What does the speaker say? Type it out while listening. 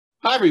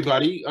Hi,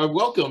 everybody.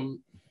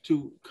 Welcome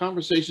to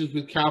Conversations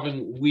with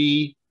Calvin,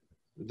 We,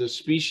 the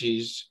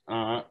Species.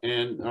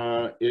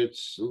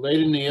 It's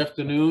late in the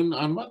afternoon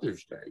on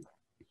Mother's Day.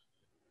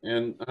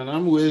 And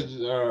I'm with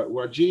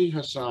Wajid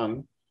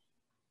Hassan.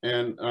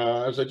 And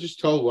as I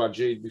just told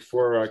Wajid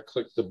before I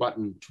clicked the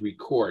button to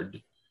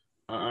record,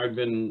 I've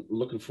been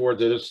looking forward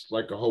to this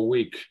like a whole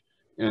week.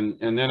 And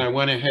then I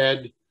went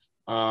ahead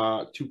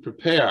to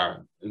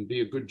prepare and be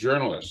a good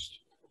journalist.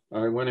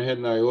 I went ahead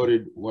and I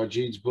ordered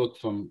Wajid's book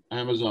from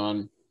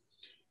Amazon,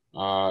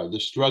 The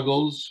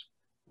Struggle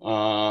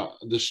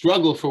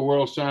for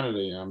World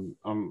Sanity.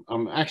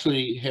 I'm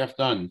actually half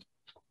done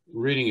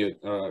reading it.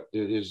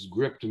 It has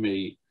gripped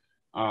me.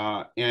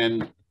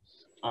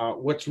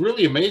 What's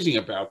really amazing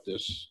about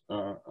this,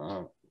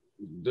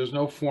 there's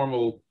no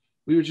formal,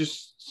 we were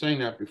just saying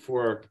that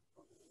before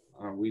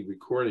we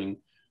recording,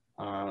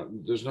 we're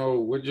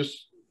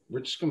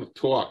just going to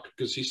talk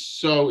because he's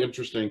so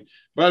interesting.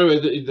 By the way,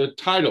 the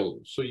title,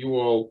 so you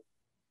all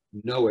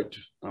know it,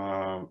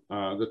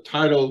 the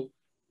title,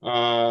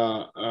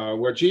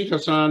 Wajid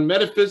Hassan,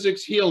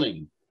 Metaphysics,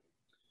 Healing,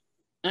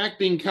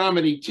 Acting,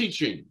 Comedy,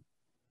 Teaching,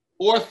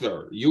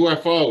 Author,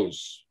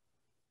 UFOs,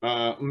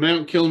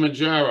 Mount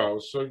Kilimanjaro.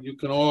 So you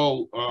can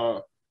all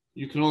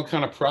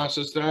kind of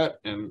process that,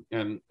 and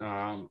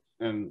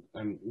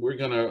we're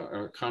going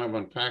to kind of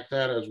unpack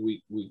that as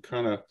we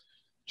kind of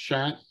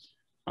chat.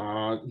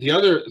 The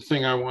other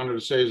thing I wanted to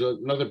say is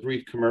another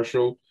brief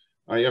commercial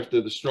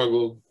after the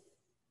struggle,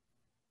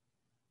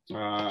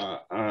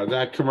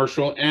 that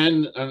commercial,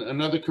 and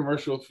another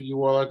commercial for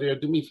you all out there.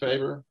 Do me a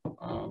favor,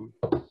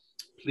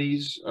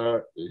 please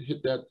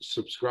hit that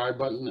subscribe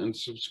button and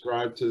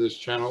subscribe to this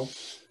channel.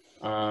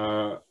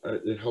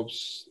 It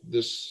helps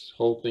this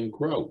whole thing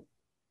grow.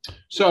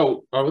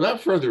 So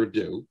without further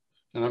ado,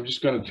 and I'm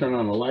just going to turn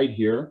on a light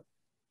here,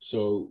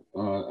 so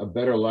a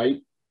better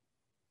light.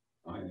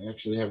 I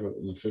actually have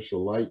an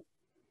official light,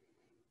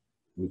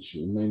 which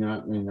may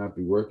not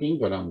be working,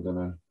 but I'm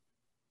gonna.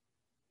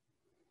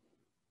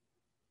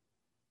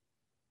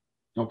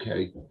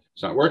 Okay,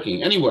 it's not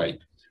working. Anyway,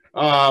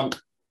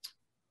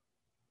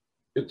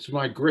 it's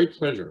my great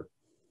pleasure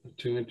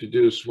to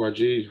introduce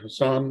Wajid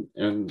Hassan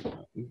and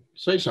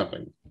say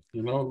something.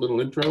 You know, a little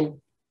intro.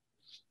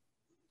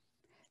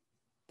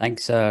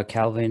 Thanks,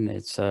 Calvin.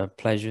 It's a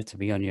pleasure to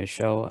be on your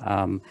show.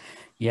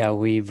 Yeah,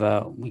 we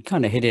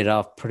kind of hit it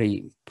off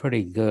pretty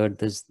good.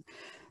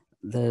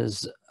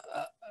 There's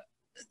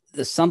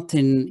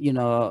something, you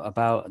know,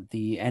 about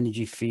the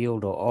energy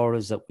field or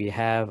auras that we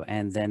have,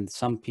 and then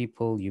some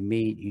people you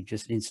meet, you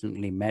just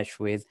instantly mesh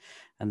with,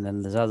 and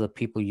then there's other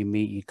people you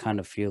meet, you kind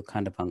of feel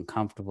kind of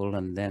uncomfortable,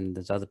 and then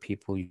there's other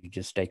people you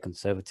just stay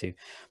conservative.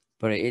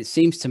 But it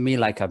seems to me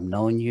like I've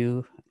known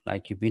you,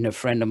 like you've been a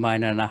friend of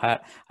mine, and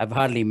I've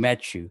hardly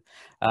met you.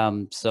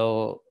 And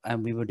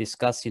we were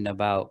discussing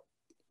about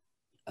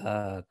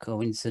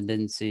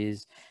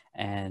coincidences,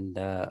 and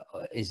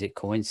is it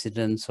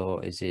coincidence,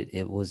 or is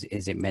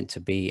it meant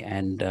to be?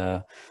 And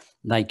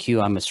like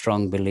you, I'm a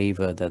strong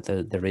believer that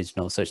there is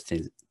no such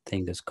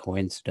thing as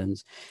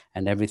coincidence,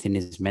 and everything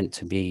is meant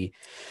to be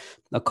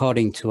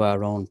according to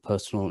our own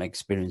personal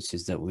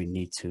experiences that we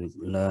need to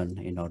learn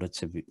in order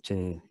to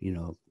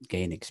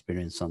gain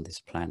experience on this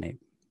planet.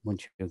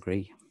 Wouldn't you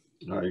agree?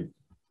 I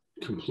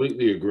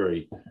completely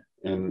agree.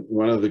 And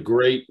one of the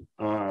great,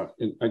 I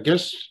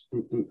guess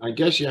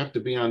you have to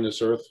be on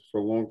this earth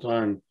for a long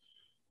time,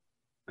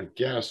 I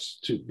guess,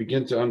 to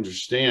begin to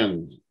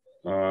understand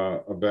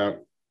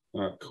about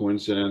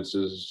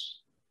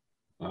coincidences,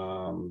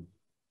 and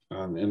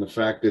the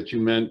fact that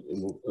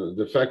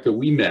the fact that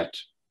we met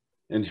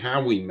and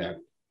how we met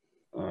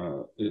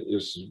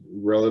is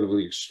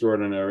relatively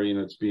extraordinary, and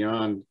it's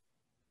beyond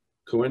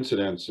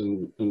coincidence.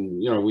 And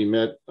you know, we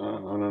met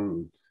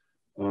on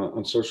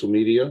social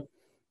media,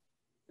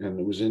 and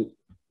it was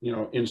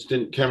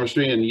instant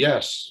chemistry. And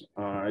yes,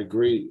 I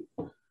agree,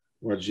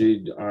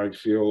 Wajid. I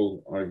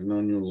feel I've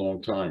known you a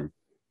long time,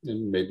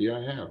 and maybe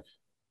I have.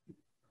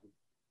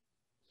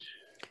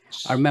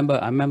 I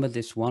remember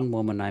this one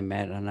woman I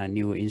met, and I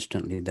knew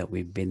instantly that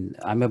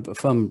I'm a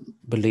firm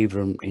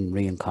believer in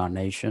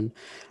reincarnation.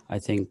 I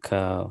think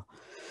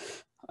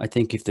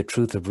if the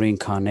truth of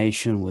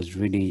reincarnation was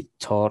really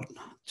taught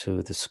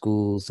to the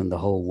schools and the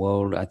whole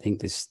world, I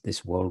think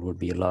this world would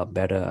be a lot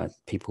better.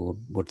 People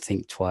would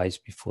think twice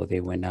before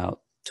they went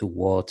out to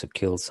war to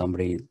kill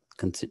somebody,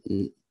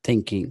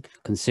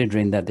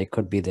 considering that they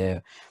could be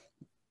their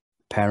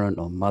parent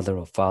or mother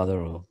or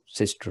father or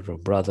sister or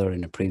brother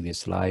in a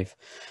previous life.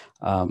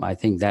 I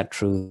think that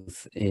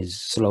truth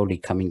is slowly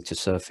coming to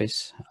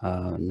surface.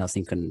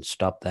 Nothing can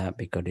stop that,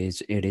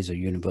 because it is a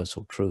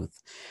universal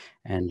truth,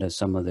 and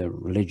some of the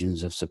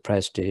religions have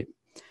suppressed it,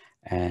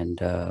 and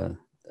the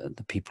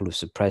people who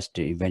suppressed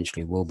it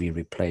eventually will be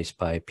replaced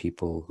by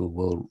people who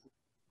will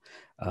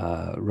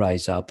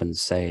rise up and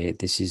say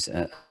this is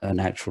an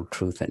actual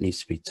truth that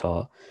needs to be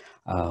taught,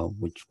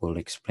 which will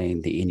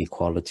explain the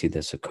inequality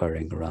that's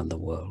occurring around the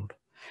world.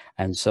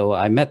 And so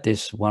I met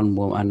this one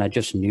woman, and I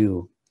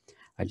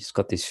I just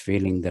got this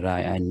feeling that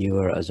I knew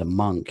her as a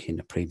monk in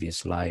a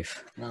previous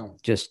life. Wow.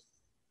 Just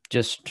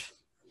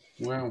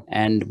Wow.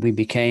 And we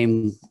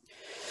became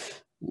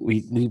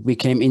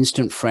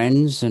instant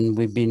friends, and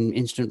we've been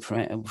instant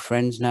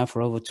friends now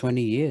for over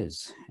 20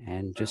 years,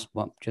 and just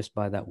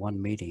by that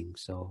one meeting.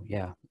 So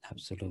yeah,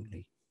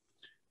 absolutely.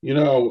 You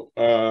know,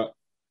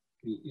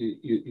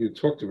 you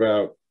talked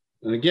about,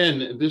 and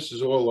again, this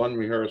is all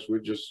unrehearsed. We're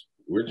just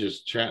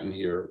chatting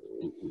here,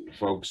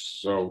 folks.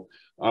 So,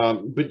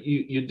 but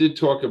you did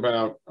talk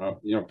about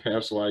you know,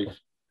 past life,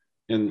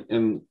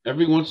 and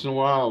every once in a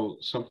while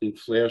something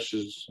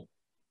flashes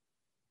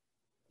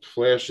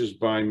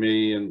by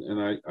me,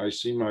 and I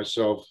see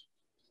myself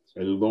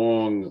a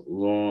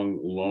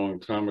long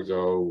time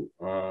ago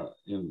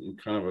in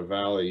kind of a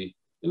valley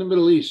in the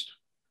Middle East,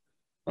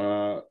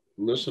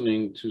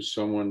 listening to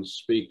someone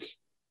speak,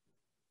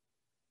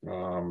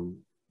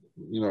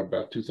 you know,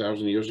 about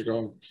 2,000 years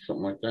ago,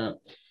 something like that.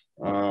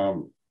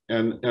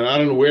 And I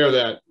don't know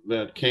where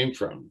that came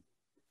from,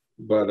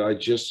 but I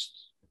just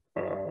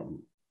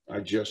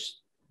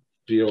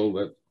feel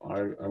that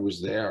I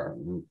was there,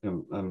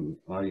 and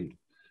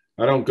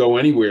I don't go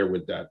anywhere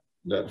with that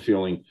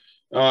feeling.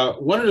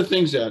 One of the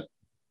things that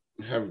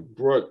have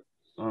brought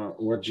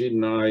Wajid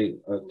and I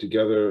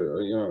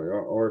together, you know,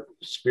 are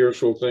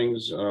spiritual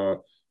things,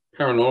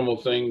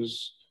 paranormal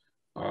things,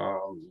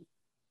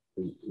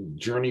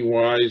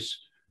 journey-wise.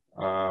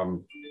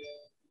 Um,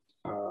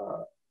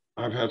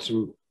 I've had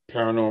some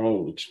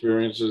paranormal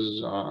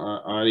experiences.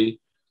 I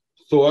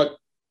thought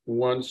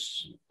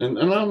once, and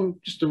I'm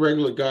just a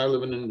regular guy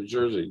living in New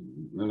Jersey,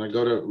 and I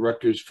go to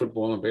Rutgers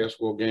football and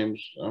basketball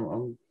games.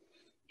 I'm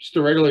just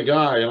a regular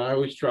guy, and I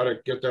always try to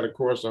get that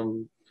across. But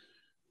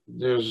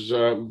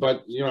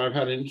you know, I've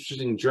had an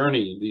interesting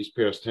journey these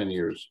past 10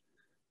 years.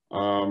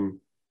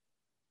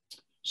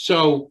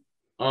 So,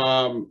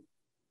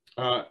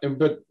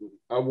 but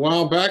a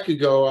while back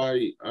ago,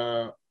 I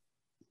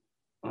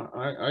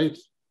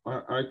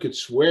could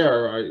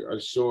swear I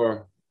saw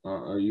a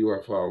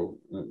UFO.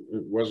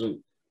 It wasn't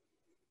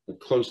a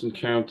close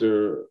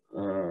encounter.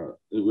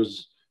 It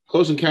was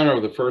close encounter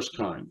of the first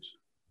kind.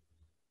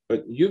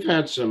 But you've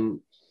had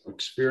some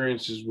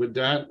experiences with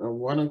that.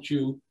 Why don't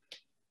you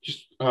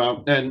just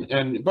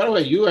and by the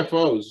way,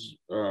 UFOs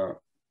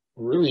are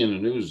really in the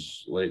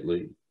news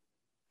lately.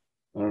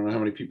 I don't know how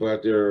many people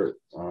out there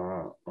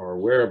are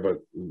aware,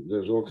 but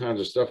there's all kinds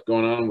of stuff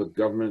going on with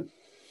government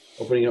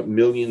opening up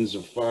millions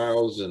of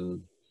files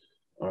and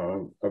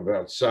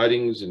about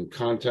sightings and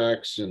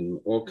contacts and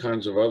all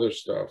kinds of other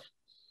stuff.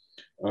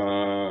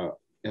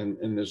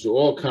 And there's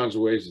all kinds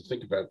of ways to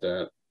think about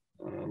that.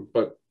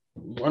 But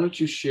why don't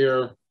you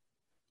share?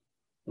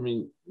 I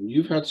mean,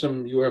 you've had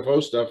some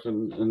UFO stuff,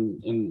 and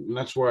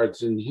that's why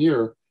it's in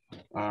here.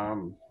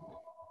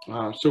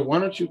 So why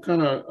don't you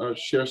kind of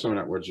share some of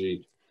that,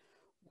 Wajid?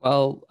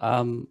 Well,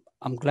 I'm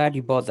glad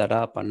you brought that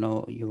up. I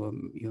know you were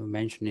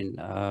mentioning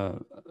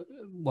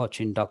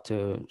watching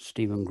Dr.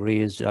 Stephen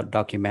Greer's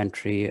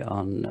documentary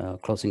on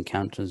Close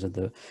Encounters of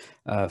the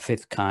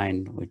Fifth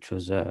Kind, which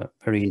was a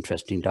very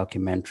interesting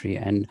documentary.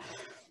 And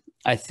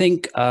I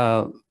think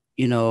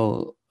you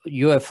know,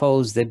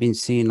 UFOs, they've been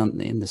seen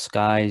in the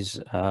skies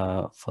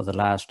for the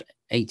last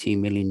 18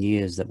 million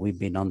years that we've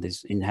been on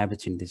this,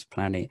 inhabiting this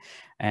planet,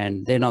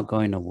 and they're not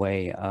going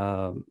away.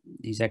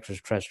 These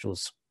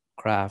extraterrestrials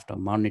craft are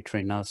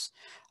monitoring us,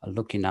 are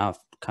looking out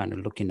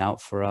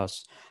for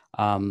us,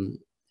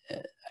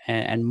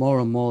 and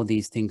more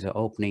these things are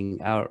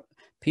opening. Our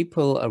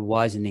people are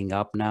wisening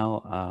up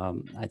now.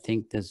 I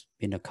think there's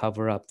been a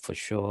cover up for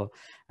sure,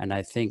 and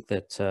I think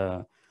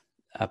that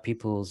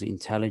people's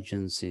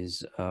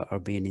intelligences are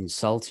being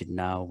insulted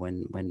now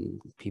when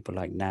people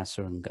like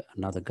NASA and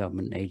other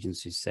government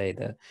agencies say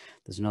that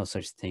there's no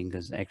such thing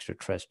as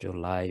extraterrestrial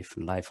life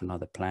and life on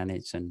other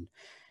planets. And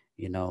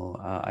you know,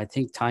 I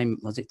think Time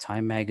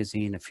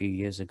magazine a few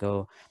years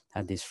ago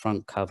had this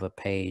front cover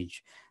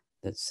page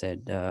that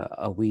said,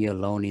 are we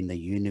alone in the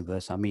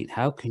universe? I mean,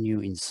 how can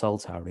you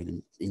insult our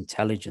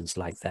intelligence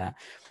like that?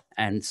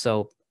 And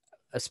so,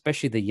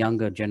 especially the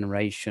younger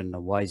generation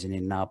are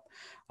wisening up.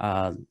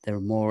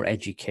 They're more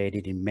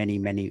educated in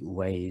many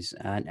ways,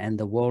 and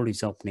the world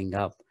is opening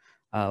up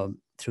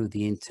through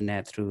the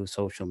internet, through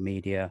social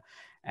media.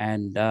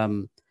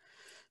 And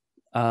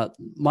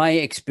my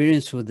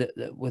experience with the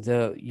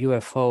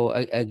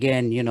UFO,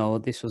 again, you know,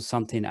 this was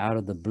something out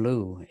of the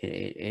blue.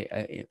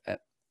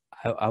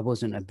 I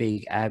wasn't a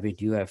big avid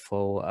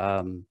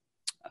UFO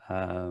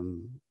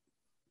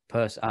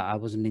person. I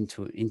wasn't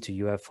into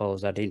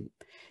UFOs.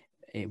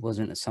 It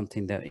wasn't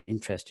something that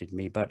interested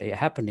me, but it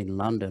happened in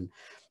London.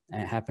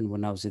 And it happened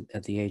when I was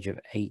at the age of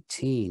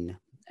 18.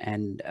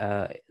 And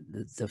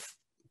the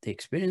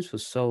experience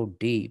was so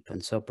deep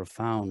and so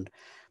profound.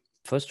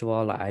 First of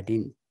all, I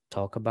didn't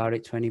talk about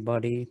it to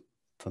anybody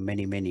for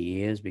many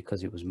years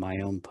because it was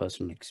my own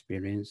personal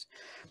experience.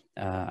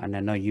 And I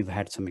know you've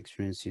had some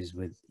experiences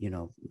with, you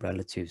know,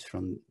 relatives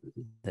from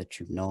that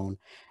you've known,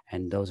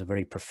 and those are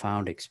very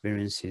profound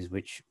experiences,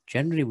 which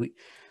generally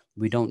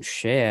we don't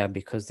share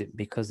because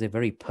they're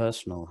very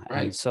personal.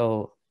 Right. And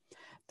so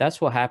that's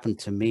what happened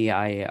to me.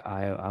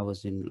 I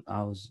was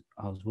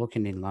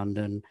working in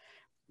London,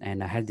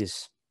 and I had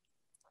this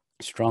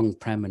strong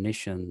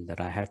premonition that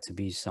I had to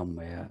be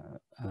somewhere,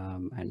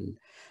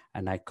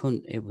 and I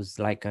couldn't. It was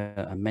like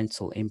a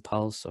mental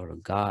impulse or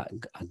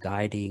a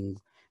guiding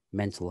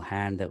mental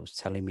hand that was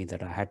telling me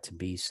that I had to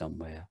be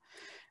somewhere,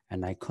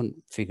 and I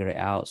couldn't figure it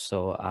out. So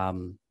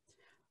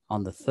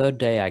on the third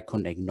day, I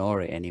couldn't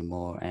ignore it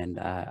anymore, and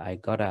I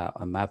got out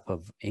a map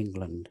of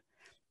England,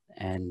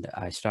 and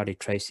I started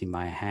tracing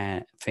my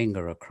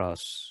finger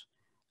across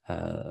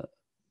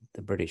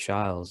the British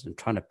Isles and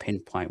trying to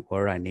pinpoint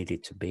where I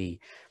needed to be.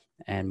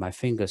 And my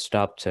finger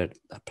stopped at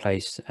a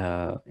place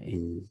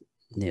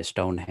near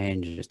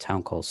Stonehenge, a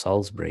town called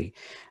Salisbury,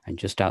 and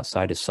just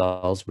outside of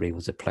Salisbury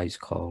was a place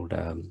called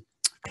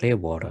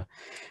Clearwater.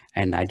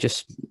 And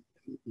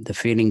the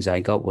feelings I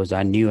got was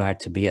I knew I had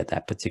to be at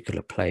that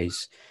particular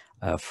place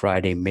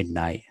Friday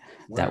midnight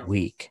that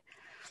week.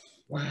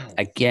 Wow.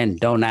 Again,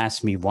 don't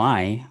ask me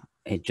why.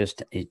 It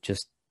just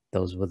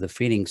those were the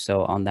feelings.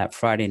 So on that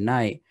Friday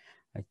night,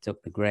 I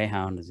took the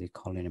Greyhound, as they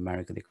call it in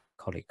America, they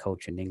call it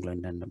coach in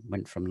England, and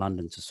went from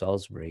London to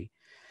Salisbury.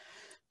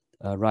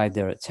 Arrived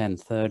there at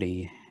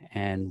 10:30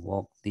 and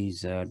walked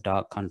these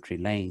dark country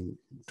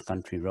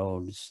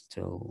roads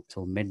till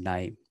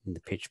midnight in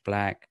the pitch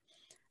black,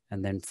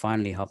 and then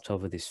finally hopped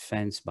over this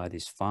fence by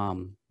this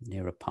farm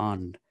near a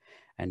pond.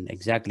 And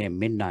exactly at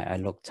midnight, I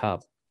looked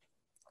up,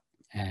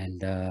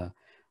 and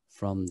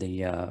from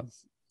the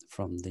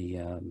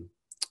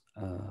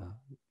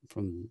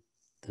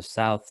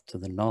south to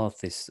the north,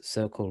 this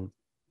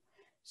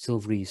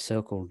silvery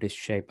circle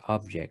disc-shaped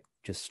object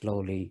just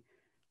slowly,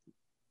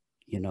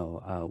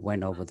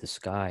 went over the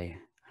sky.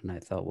 And I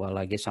thought, well,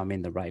 I guess I'm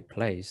in the right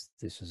place.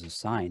 This is a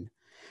sign.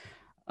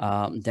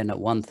 Then at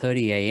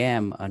 1:30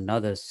 a.m.,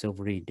 another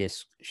silvery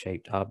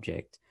disc-shaped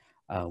object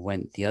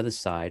went the other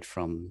side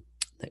from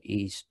the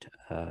east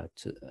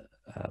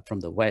from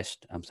the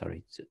west,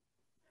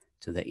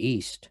 to the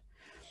east.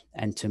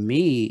 And to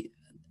me,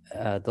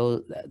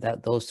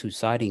 those two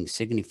sightings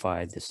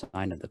signified the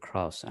sign of the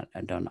cross.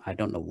 I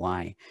don't know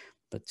why,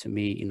 but to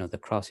me, the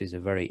cross is a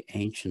very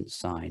ancient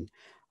sign.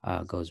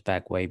 Goes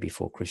back way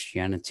before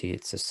Christianity.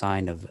 It's a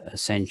sign of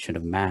ascension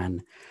of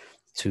man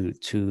to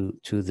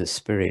the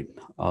spirit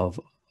of,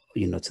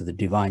 to the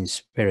divine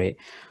spirit.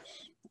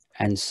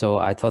 And so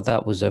I thought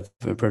that was a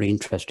very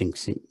interesting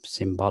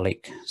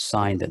symbolic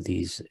sign that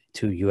these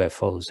two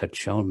UFOs had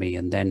shown me.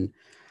 And then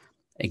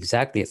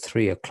exactly at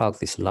 3 o'clock,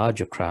 this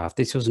larger craft,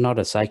 this was not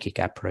a psychic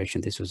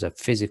apparition, this was a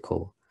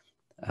physical,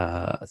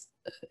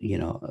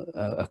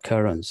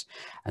 occurrence.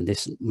 And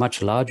this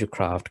much larger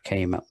craft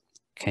came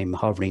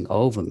hovering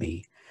over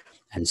me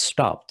and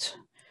stopped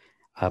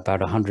about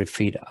 100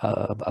 feet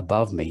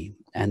above me.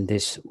 And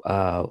this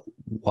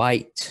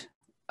white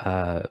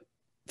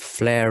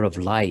flare of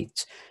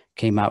light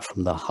came out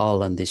from the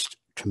hull, and this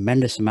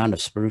tremendous amount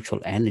of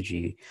spiritual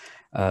energy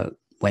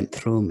went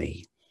through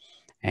me.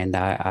 And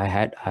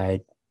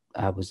I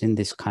was in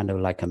this kind of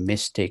like a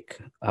mystic,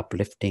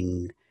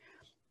 uplifting,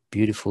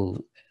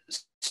 beautiful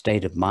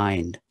state of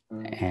mind.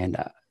 And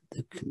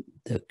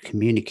the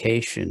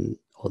communication,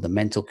 or the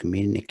mental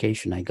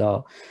communication I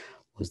got,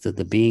 was that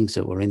the beings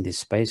that were in this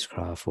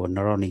spacecraft were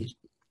not only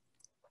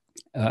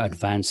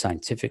advanced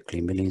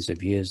scientifically, millions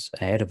of years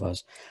ahead of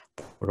us,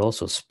 but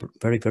also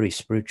very, very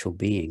spiritual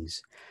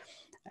beings.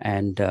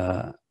 And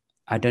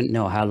I don't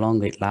know how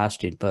long it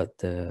lasted, but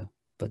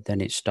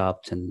then it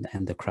stopped, and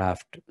the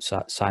craft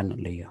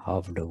silently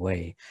hovered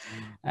away.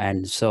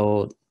 And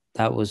so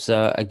that was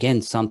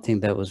again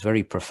something that was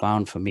very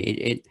profound for me.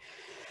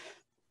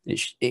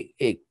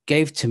 It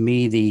gave to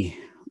me the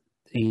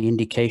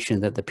indication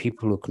that the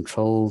people who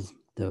control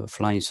the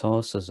flying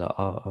saucers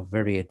are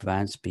very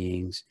advanced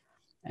beings,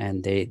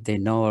 and they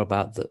know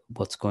about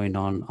what's going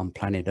on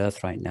planet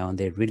Earth right now, and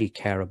they really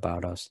care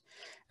about us,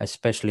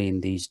 especially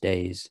in these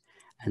days.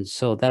 And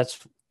so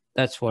that's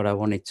what I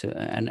wanted to,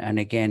 and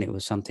again, it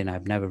was something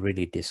I've never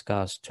really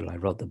discussed till I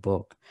wrote the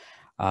book,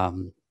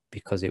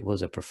 because it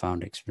was a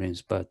profound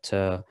experience. But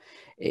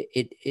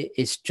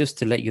it's just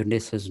to let your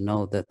listeners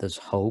know that there's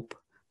hope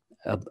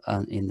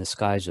in the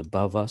skies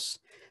above us,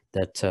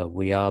 that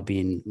we are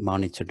being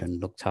monitored and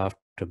looked after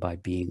by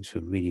beings who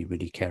really,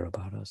 really care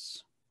about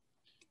us.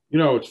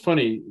 It's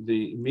funny,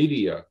 the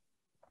media,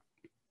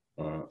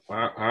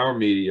 our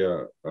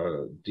media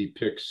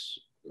depicts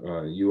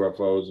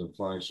UFOs and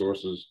flying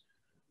saucers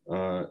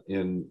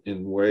in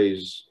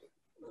ways,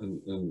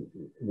 in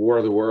War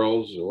of the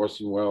Worlds,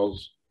 Orson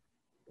Welles,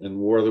 and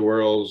War of the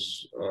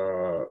Worlds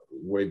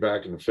way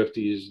back in the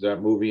 50s,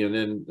 that movie, and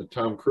then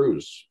Tom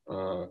Cruise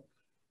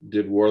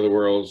did War of the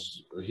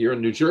Worlds here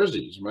in New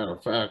Jersey, as a matter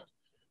of fact.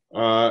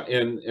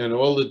 And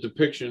all the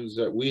depictions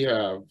that we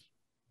have,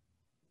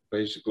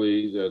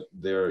 basically, that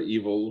they're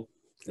evil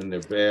and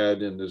they're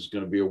bad and there's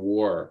going to be a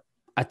war.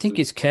 I think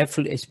it's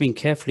been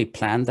carefully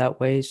planned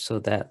that way, so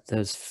that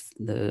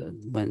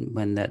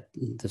when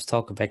there's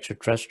talk of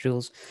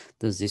extraterrestrials,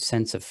 there's this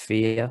sense of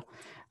fear.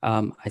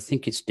 I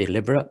think it's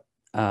deliberate.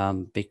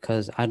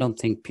 because I don't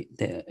think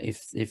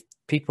if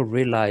people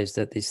realize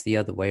that it's the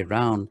other way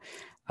around,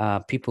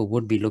 people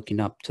would be looking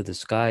up to the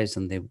skies,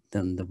 and they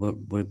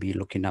would be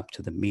looking up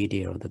to the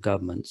media or the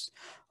governments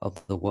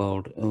of the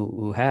world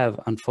who have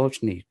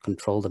unfortunately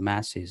controlled the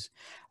masses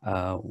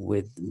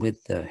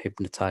with the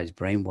hypnotized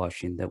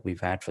brainwashing that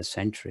we've had for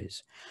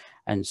centuries.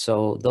 And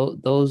so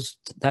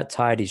that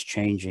tide is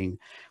changing.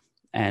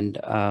 And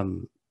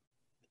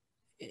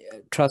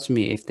trust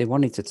me, if they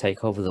wanted to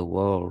take over the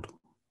world,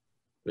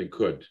 they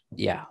could.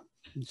 Yeah.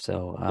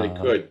 So they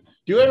could.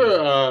 Do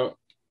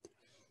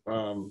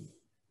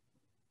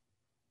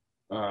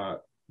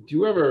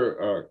you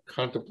ever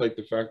contemplate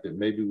the fact that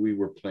maybe we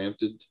were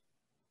planted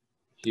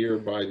here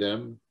by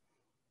them?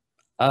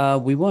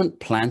 We weren't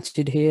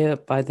planted here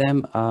by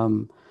them.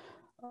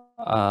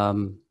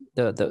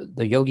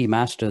 The yogi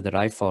master that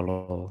I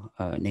follow,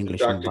 an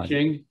Englishman, Dr.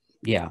 King?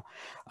 Yeah,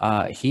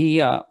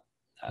 he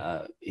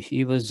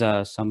was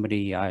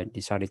somebody I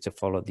decided to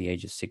follow at the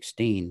age of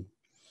 16.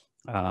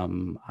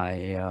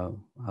 I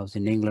was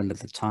in England at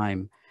the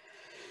time,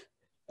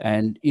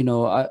 and you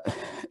know,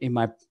 in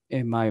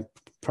my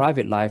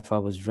private life, I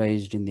was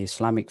raised in the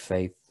Islamic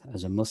faith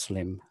as a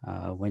Muslim.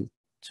 Went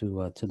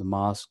to the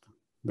mosque,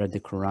 read the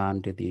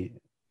Quran, did the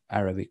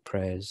Arabic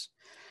prayers,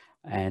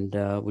 and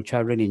which I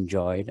really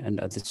enjoyed. And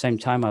at the same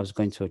time, I was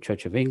going to a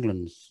Church of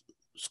England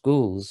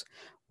schools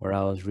where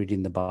I was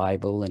reading the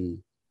Bible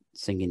and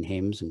singing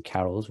hymns and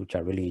carols, which I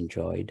really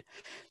enjoyed.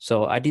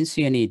 So I didn't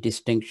see any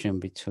distinction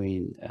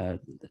between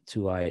the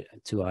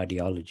two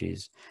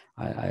ideologies.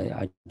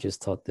 I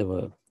just thought there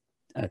were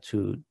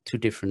two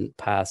different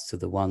paths to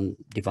the one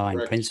divine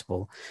Correct.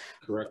 principle.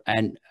 Correct.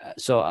 And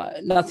so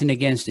nothing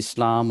against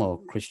Islam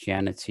or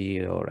Christianity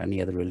or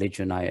any other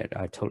religion.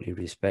 I totally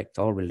respect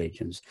all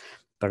religions,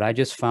 but I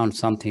just found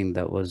something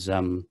that was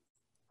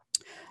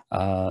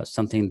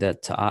something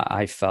that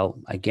I felt,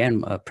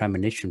 again, a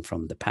premonition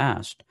from the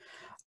past.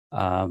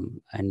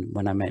 And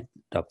when I met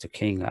Dr.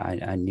 King,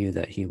 I knew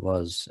that he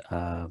was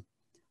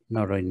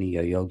not only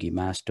a yogi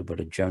master, but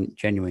a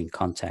genuine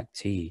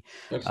contactee.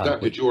 That's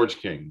Dr. George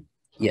King.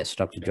 Yes,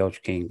 Dr.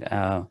 George King.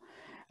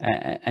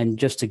 And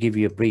just to give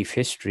you a brief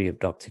history of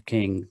Dr.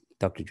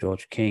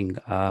 George King,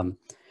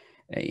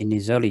 in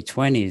his early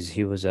 20s,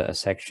 he was a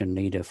section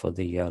leader for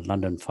the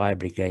London Fire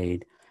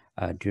Brigade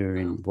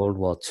during World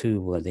War II,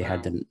 where they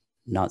had the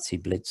Nazi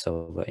blitz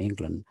over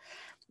England.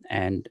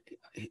 And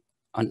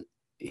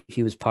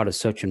he was part of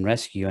search and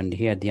rescue, and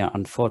he had the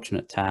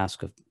unfortunate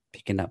task of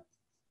picking up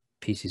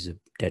pieces of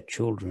dead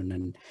children.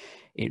 And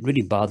it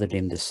really bothered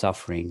him, the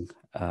suffering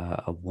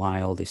of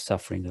why all this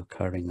suffering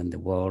occurring in the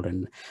world.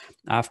 And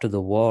after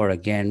the war,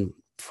 again,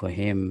 for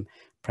him,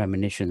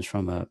 premonitions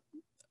from a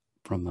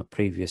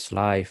previous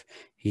life,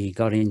 he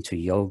got into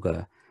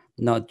yoga,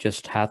 not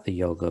just hatha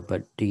yoga,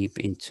 but deep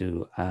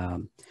into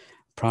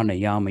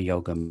pranayama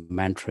yoga,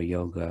 mantra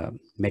yoga,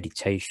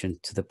 meditation,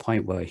 to the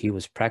point where he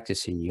was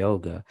practicing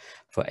yoga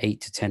for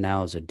 8 to 10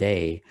 hours a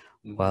day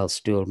while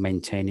still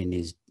maintaining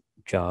his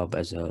job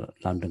as a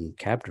London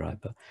cab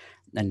driver.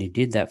 And he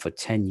did that for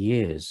 10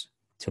 years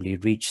till he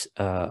reached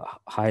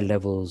high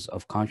levels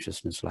of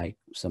consciousness, like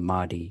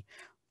samadhi,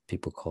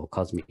 people call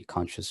cosmic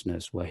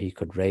consciousness, where he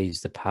could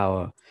raise the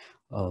power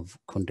of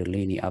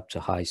Kundalini up to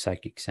high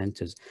psychic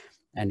centers.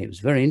 And it was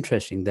very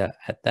interesting that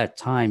at that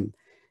time,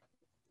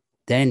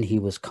 then he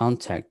was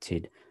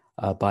contacted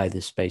by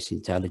the space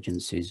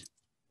intelligences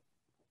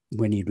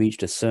when he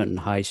reached a certain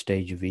high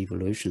stage of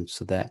evolution,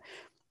 so that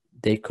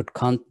they could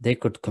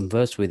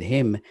converse with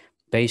him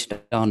based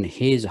on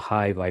his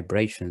high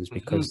vibrations,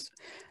 because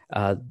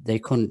they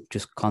couldn't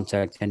just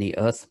contact any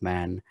earth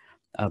man,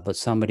 but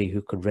somebody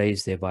who could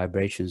raise their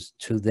vibrations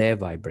to their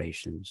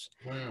vibrations.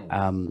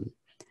 Wow.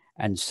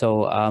 And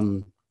so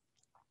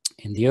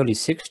in the early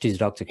 60s,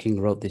 Dr. King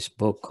wrote this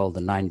book called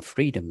The 9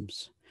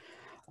 Freedoms.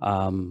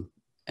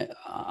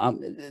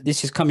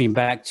 This is coming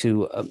back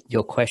to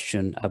your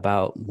question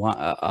about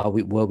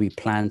were we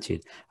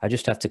planted. I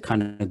just have to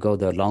kind of go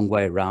the long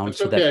way around.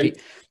 That's okay.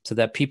 So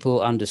that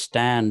people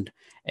understand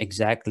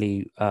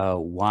exactly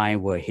why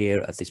we're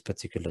here at this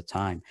particular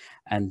time.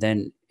 And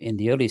then in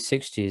the early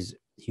 60s,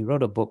 he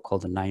wrote a book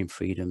called The 9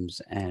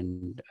 Freedoms.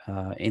 And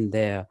in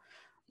there,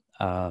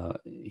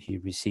 he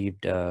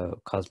received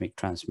cosmic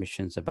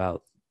transmissions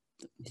about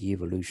the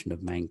evolution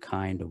of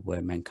mankind, of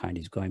where mankind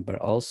is going, but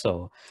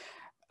also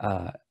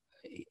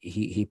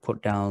he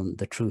put down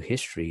the true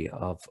history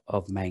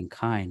of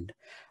mankind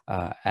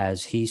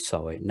as he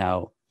saw it.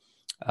 Now,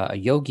 a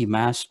yogi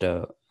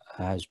master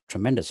has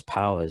tremendous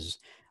powers.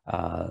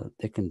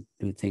 They can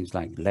do things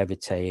like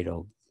levitate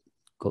or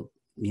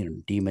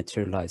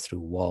dematerialize through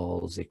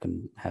walls. They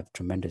can have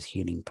tremendous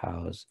healing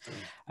powers.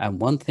 And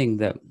one thing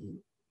that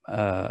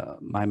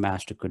my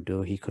master could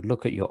do, he could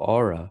look at your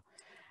aura,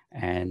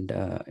 and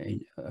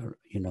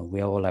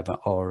we all have an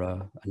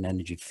aura, an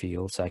energy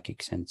field,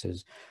 psychic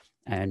centers,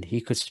 and he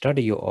could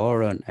study your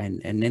aura,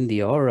 and in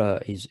the aura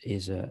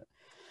is a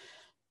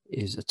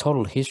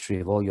total history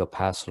of all your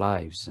past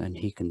lives, and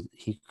he could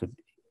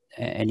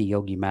any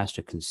yogi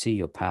master can see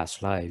your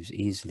past lives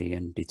easily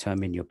and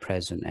determine your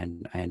present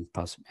and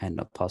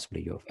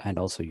possibly your and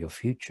also your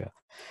future.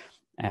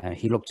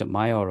 He looked at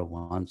my aura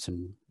once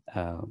and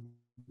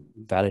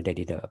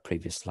validated a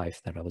previous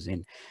life that I was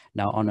in.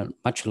 Now, on a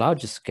much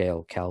larger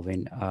scale,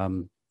 Calvin,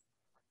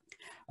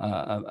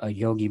 a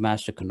yogi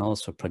master can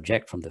also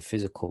project from the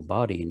physical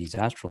body in his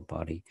astral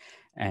body.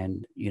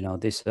 And, you know,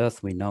 this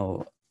earth we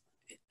know,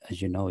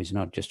 as you know, is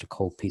not just a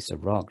cold piece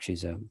of rock.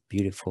 She's a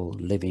beautiful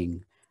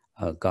living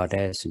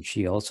goddess, and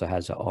she also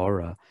has an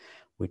aura,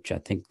 which I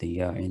think the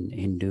in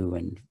Hindu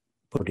and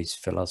Buddhist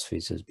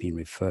philosophies has been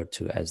referred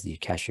to as the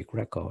Akashic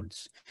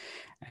records.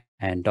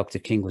 And Dr.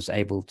 King was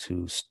able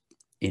to,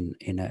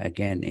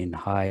 again in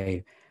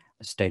high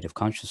state of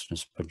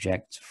consciousness,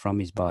 project from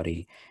his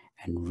body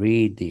and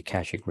read the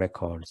Akashic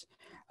records,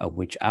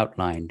 which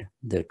outlined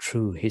the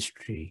true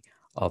history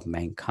of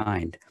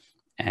mankind.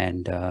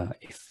 And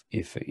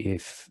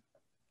if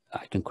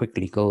I can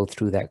quickly go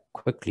through that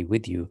quickly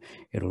with you,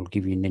 it'll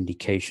give you an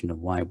indication of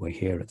why we're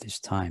here at this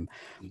time.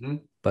 Mm-hmm.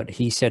 But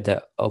he said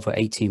that over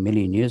 18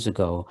 million years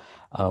ago,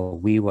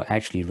 we were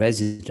actually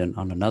resident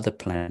on another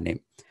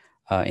planet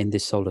in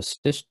this solar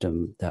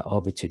system that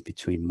orbited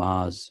between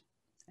Mars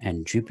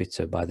and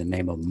Jupiter by the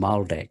name of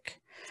Maldek.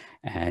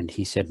 And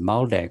he said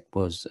Maldek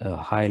was a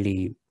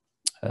highly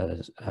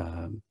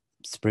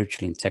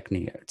spiritually and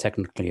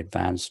technically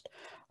advanced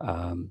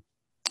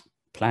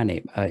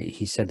planet.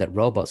 He said that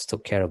robots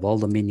took care of all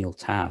the menial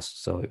tasks,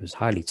 so it was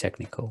highly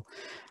technical.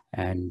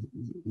 And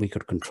we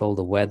could control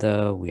the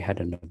weather, we had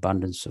an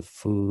abundance of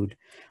food,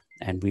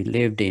 and we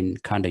lived in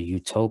kind of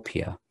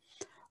utopia.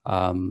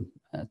 I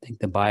think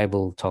the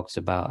Bible talks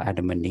about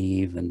Adam and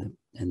Eve and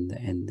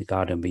the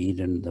Garden of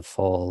Eden, the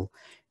fall,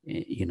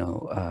 you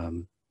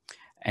know,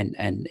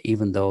 and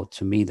even though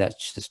to me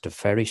that's just a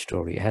fairy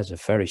story, it has a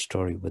fairy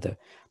story with a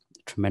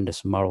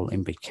tremendous moral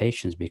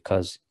implications,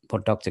 because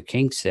what Dr.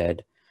 King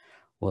said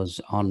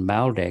was on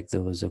Maldek,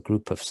 there was a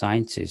group of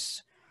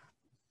scientists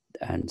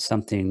and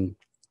something,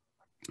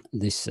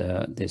 this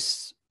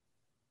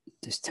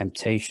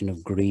temptation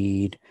of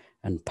greed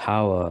and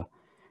power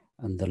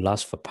and the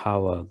lust for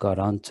power got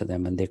onto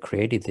them, and they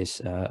created this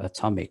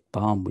atomic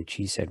bomb, which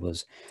he said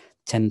was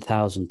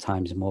 10,000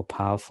 times more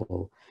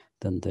powerful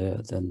than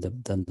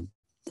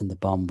the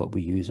bomb that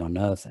we use on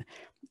Earth.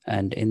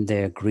 And in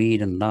their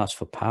greed and lust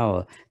for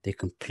power, they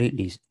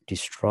completely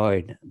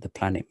destroyed the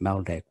planet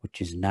Maldek,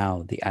 which is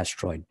now the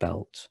asteroid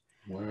belt.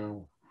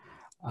 Wow.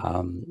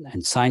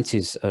 And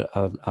scientists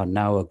are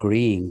now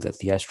agreeing that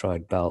the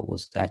asteroid belt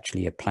was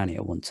actually a planet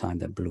at one time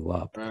that blew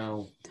up.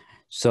 Wow.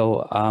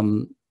 So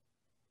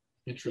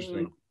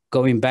interesting.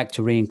 Going back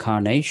to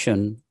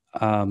reincarnation,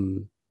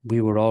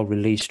 we were all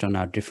released on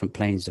our different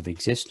planes of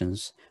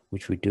existence,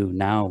 which we do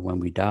now when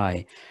we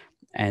die.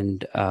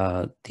 And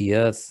the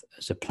Earth,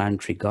 as a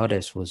planetary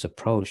goddess, was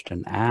approached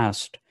and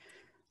asked,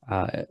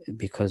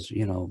 because,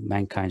 you know,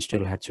 mankind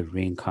still had to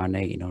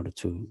reincarnate in order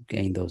to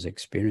gain those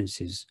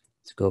experiences,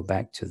 to go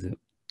back to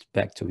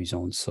his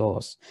own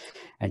source.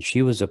 And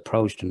she was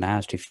approached and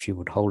asked if she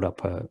would hold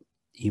up her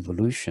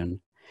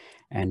evolution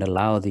and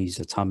allow these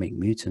atomic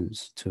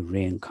mutants to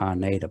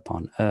reincarnate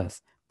upon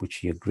Earth, which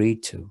she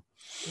agreed to.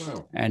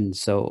 Wow. And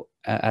so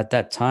at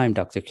that time,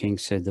 Dr. King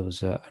said there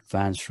was an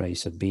advanced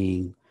race of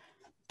beings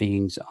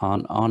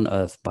on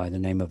Earth by the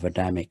name of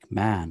Adamic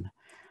man.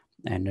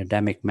 And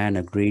Adamic man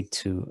agreed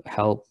to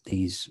help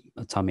these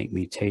atomic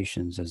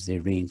mutations as they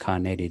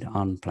reincarnated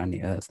on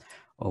planet Earth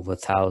over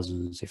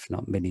thousands, if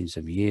not millions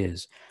of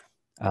years.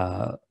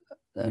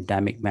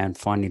 Adamic man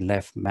finally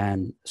left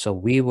man. So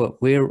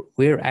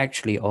we're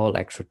actually all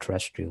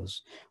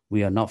extraterrestrials.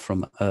 We are not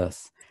from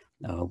Earth.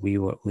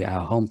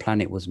 Our home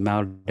planet was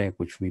Maldek,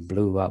 which we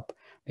blew up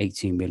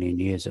 18 million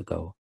years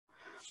ago.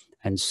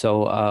 And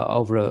so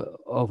over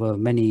a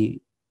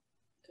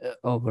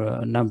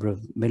number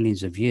of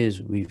millions of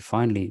years, we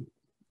finally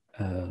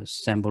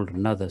assembled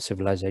another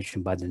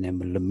civilization by the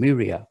name of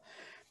Lemuria.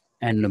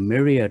 And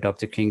Lemuria,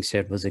 Dr. King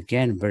said, was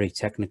again very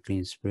technically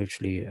and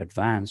spiritually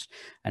advanced.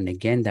 And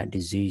again, that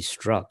disease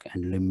struck,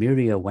 and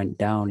Lemuria went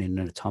down in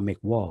an atomic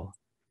war.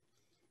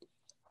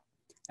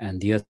 And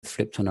the Earth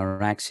flipped on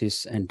her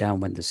axis, and down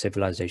went the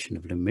civilization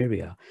of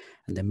Lemuria.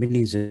 And then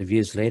millions of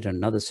years later,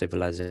 another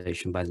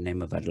civilization by the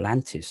name of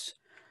Atlantis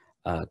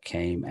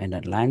came. And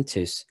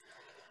Atlantis,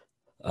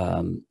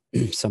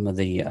 some of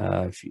the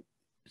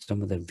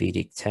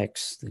Vedic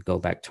texts that go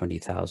back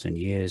 20,000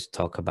 years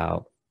talk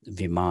about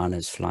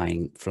vimanas,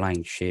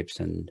 flying ships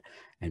and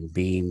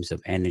beams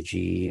of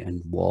energy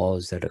and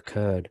wars that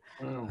occurred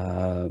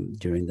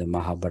during the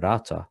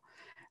Mahabharata.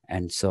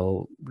 And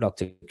so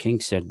Dr.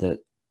 King said that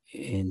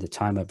in the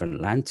time of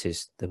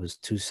Atlantis, there was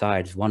two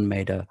sides. One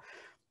made an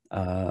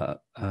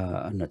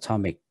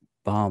atomic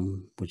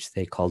bomb, which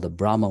they called a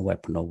Brahma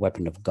weapon, or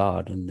weapon of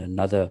God, and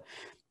another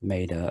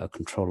made a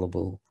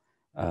controllable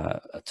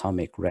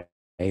atomic ray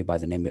by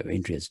the name of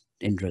Indra's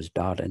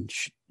dart, and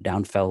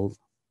down fell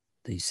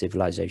the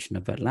civilization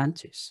of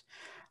Atlantis.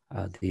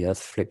 The Earth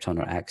flipped on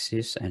her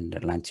axis, and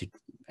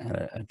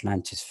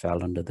Atlantis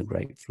fell under the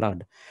Great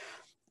Flood.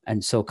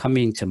 And so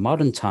coming to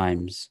modern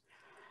times,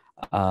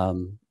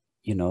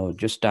 you know,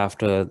 just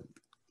after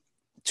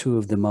two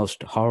of the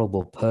most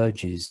horrible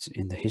purges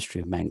in the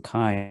history of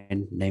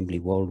mankind, namely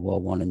World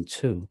War I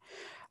and II,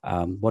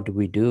 what did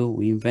we do?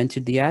 We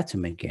invented the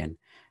atom again.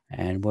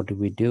 And what did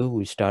we do?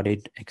 We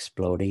started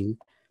exploding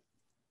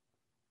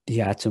the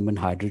atom and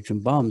hydrogen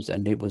bombs.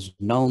 And it was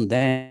known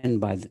then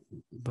by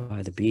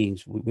the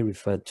beings, we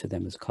referred to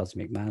them as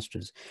cosmic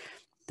masters,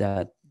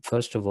 that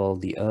first of all,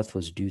 the Earth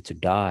was due to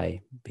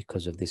die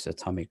because of this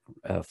atomic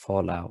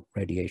fallout,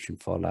 radiation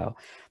fallout,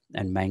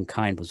 and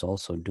mankind was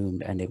also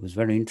doomed. And it was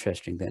very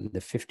interesting that in the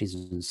 50s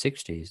and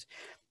 60s,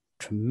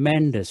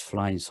 tremendous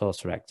flying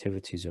saucer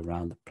activities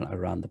around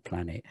the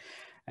planet.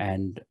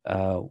 And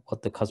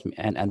what the cosmic,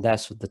 and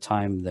that's the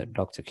time that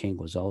Dr. King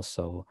was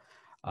also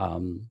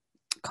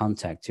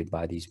contacted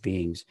by these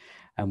beings.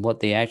 And what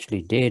they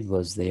actually did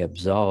was they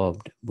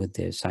absorbed with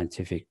their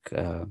scientific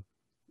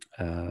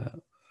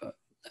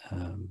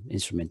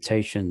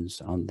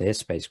instrumentations on their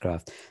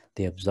spacecraft,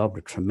 they absorbed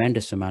a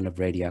tremendous amount of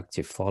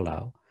radioactive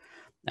fallout,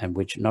 and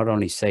which not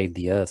only saved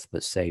the Earth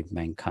but saved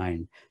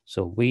mankind.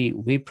 So we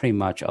pretty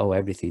much owe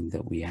everything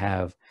that we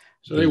have.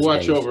 So they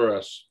watch days. over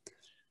us.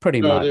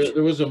 Pretty much.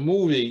 There was a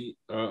movie.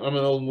 I'm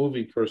an old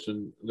movie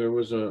person. There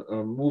was a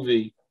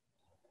movie,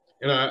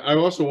 and I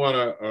also want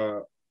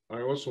to.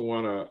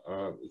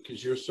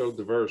 Because you're so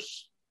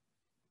diverse.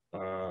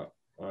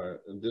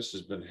 And this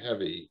has been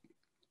heavy.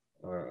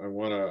 I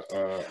want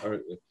to.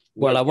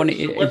 Well, I wanted.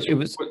 It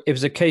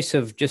was a case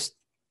of just,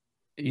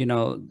 you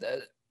know,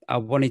 I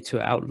wanted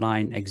to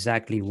outline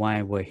exactly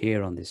why we're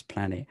here on this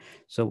planet.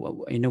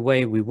 So in a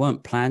way, we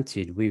weren't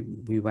planted. We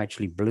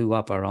actually blew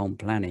up our own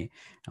planet,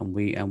 and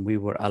we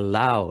were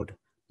allowed,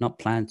 not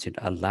planted,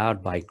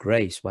 allowed by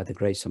grace, by the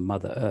grace of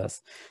Mother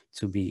Earth,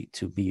 to be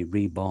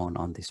reborn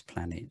on this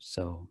planet.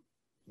 So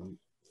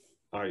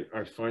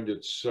I find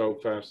it so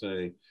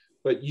fascinating.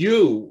 But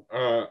you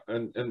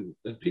and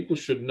people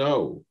should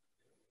know,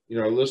 you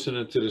know,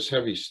 listening to this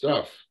heavy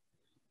stuff,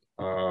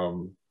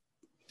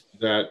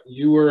 that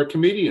you were a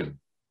comedian.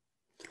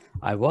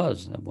 I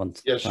was at one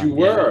time. Yes, you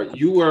were. Yeah.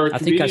 You were a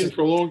comedian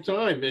for a long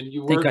time, and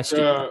you worked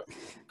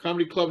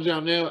comedy clubs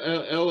out in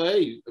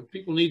L.A.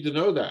 People need to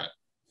know that.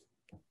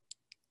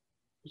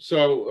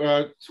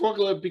 So talk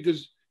a little,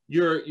 because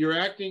you're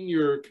acting,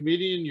 you're a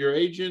comedian, you're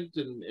agent,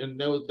 and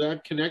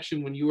that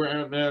connection when you were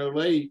out in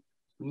L.A.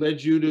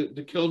 led you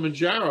to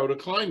Kilimanjaro to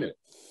climb it.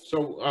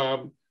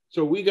 So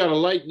so we got to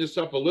lighten this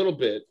up a little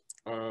bit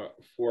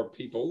for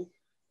people.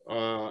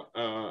 And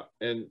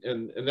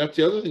that's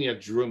the other thing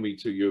that drew me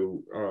to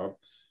you.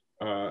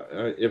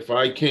 If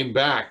I came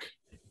back,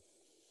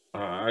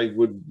 I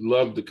would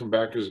love to come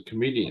back as a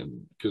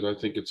comedian, because I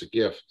think it's a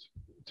gift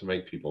to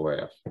make people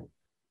laugh.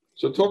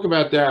 So talk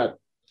about that,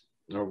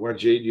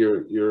 Wajid.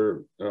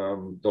 You're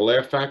the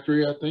Laugh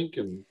Factory, I think,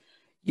 and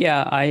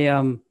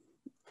yeah,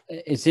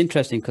 it's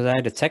interesting because I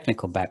had a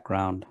technical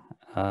background,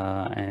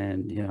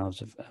 and you know, I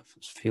was a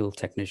field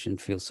technician,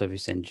 field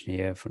service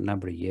engineer for a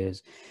number of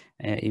years,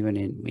 even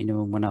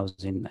when I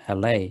was in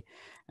LA.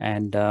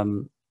 And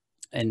in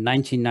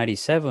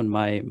 1997,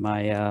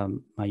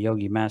 my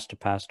yogi master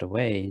passed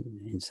away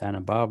in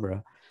Santa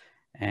Barbara,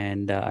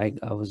 and I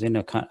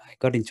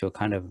got into a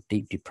kind of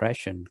deep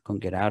depression,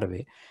 couldn't get out of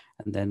it.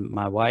 And then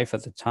my wife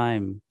at the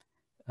time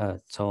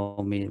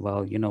told me,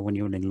 well, you know, when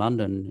you were in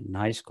London in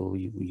high school,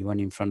 you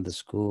went in front of the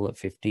school at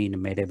 15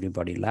 and made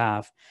everybody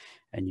laugh,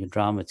 and your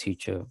drama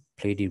teacher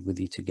pleaded with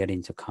you to get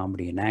into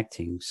comedy and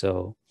acting.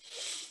 So,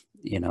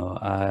 you know,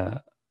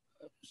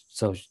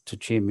 so to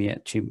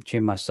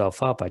cheer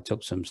myself up, I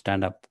took some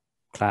stand-up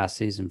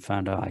classes and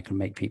found out I could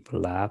make people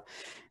laugh.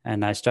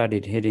 And I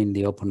started hitting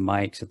the open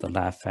mics at the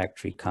Laugh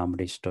Factory,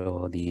 Comedy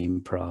Store, the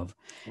Improv,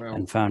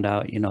 and found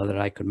out, you know, that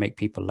I could make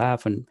people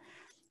laugh. And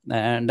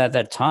at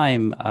that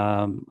time,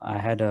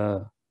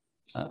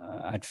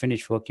 I'd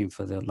finished working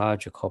for the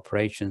larger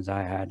corporations.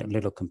 I had a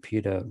little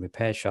computer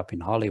repair shop in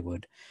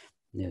Hollywood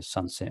near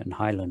Sunset and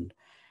Highland.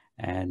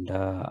 And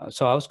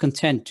so I was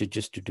content to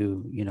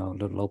do, you know,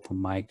 little open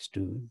mics,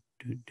 do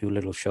a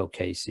little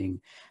showcasing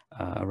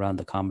around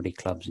the comedy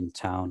clubs in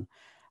town.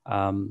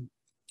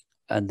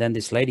 And then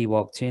this lady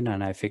walked in,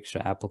 and I fixed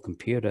her Apple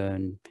computer,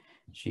 and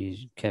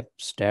she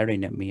kept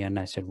staring at me. And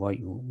I said, what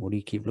do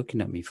you keep looking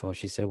at me for?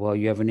 She said, well,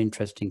 you have an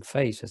interesting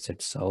face. I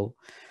said, so?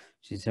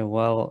 She said,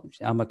 well,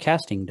 I'm a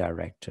casting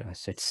director. I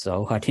said,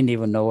 so? I didn't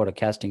even know what a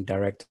casting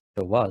director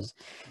was.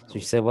 So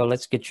she said, well,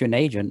 let's get you an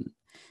agent.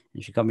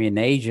 And she got me an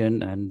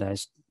agent, and I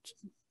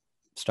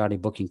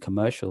started booking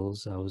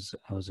commercials. I was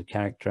a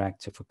character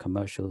actor for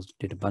commercials,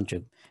 did a bunch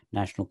of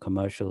national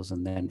commercials,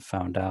 and then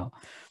found out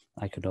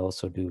I could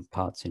also do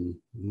parts in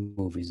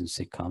movies and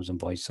sitcoms and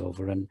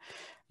voiceover, and,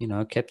 you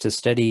know, kept a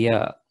steady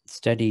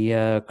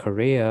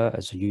career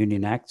as a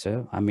union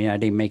actor. I mean, I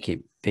didn't make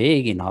it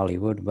big in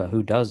Hollywood, but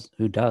who does?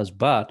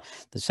 But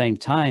at the same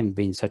time,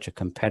 being such a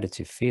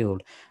competitive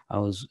field, I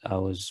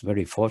was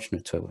very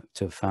fortunate to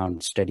have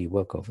found steady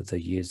work over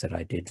the years that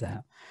I did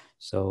that.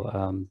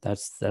 So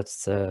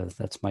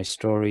that's my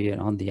story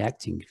on the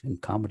acting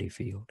and comedy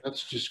field.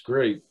 That's just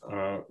great.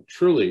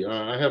 Truly,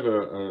 I have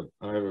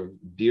a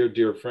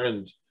dear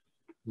friend,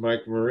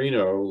 Mike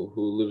Marino,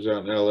 who lives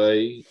out in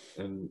LA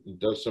and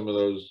does some of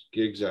those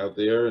gigs out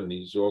there, and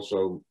he's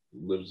also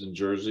lives in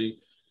Jersey.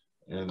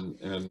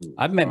 And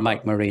I've met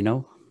Mike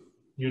Marino.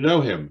 You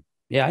know him?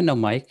 Yeah, I know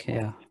Mike.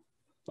 Yeah.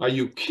 Are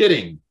you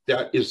kidding?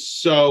 That is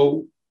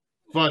so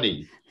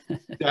funny.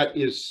 That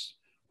is,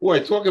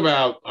 boy, talk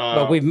about.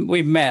 But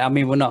we've met. I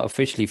mean, we're not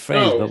officially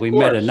friends, No, but of we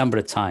met a course. number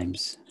of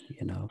times.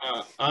 You know.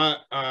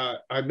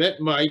 I met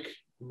Mike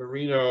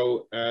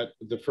Marino at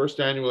the first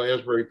annual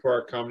Asbury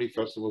Park Comedy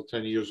Festival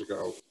 10 years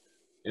ago,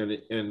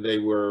 and they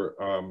were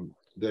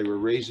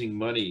raising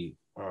money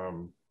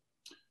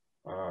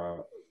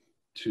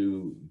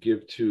to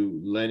give to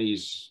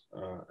Lenny's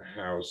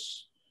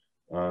house.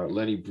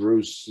 Lenny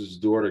Bruce's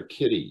daughter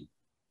Kitty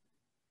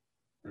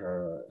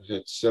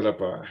had set up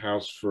a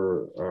house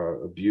for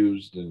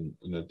abused and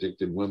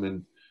addicted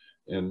women,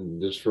 and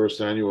this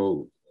first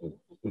annual.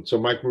 And so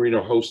Mike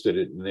Marino hosted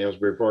it in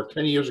Asbury Park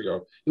 10 years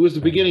ago. It was the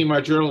beginning of my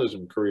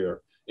journalism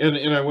career,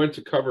 and I went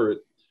to cover it.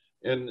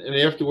 And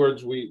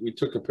afterwards, we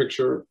took a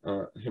picture,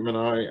 him and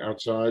I,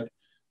 outside,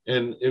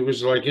 and it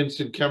was like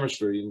instant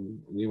chemistry. And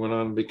we went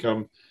on to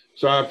become.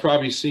 So I've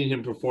probably seen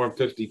him perform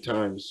 50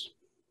 times,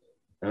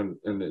 and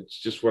it's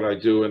just what I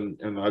do.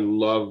 And I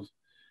love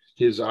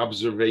his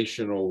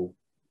observational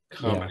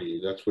comedy.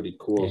 Yeah. That's what he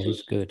calls it.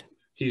 He's good.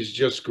 He's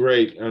just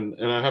great. And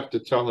I have to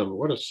tell him,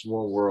 what a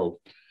small world.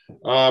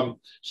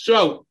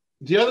 So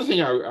the other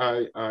thing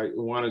I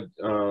wanted,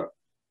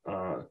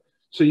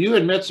 so you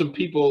had met some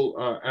people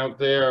out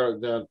there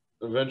that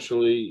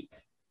eventually,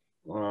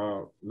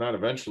 not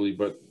eventually,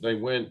 but they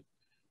went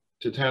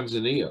to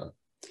Tanzania.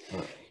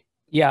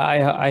 Yeah,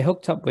 I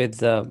hooked up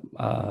with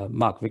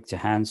Mark Victor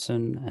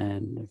Hansen,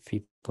 and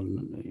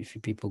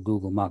if people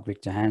Google Mark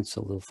Victor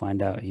Hansen, they'll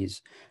find out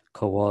he's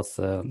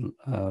co-author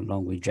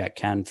along with Jack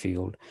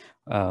Canfield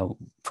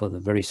for the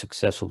very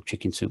successful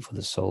Chicken Soup for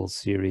the Soul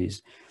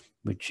series,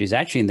 which is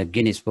actually in the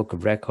Guinness Book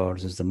of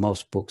Records as the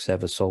most books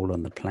ever sold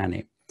on the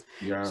planet.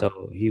 Yeah.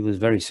 So he was a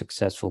very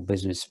successful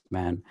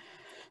businessman,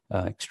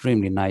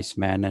 extremely nice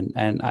man,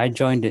 and I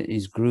joined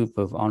his group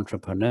of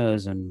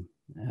entrepreneurs and.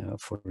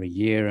 For a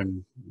year,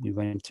 and we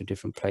went to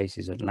different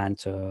places,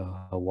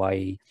 Atlanta,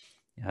 Hawaii.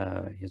 He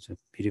has a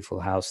beautiful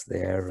house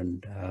there,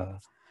 and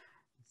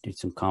did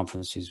some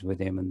conferences with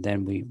him. And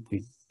then we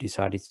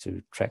decided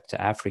to trek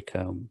to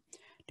Africa,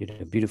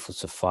 did a beautiful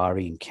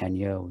safari in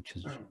Kenya, which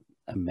was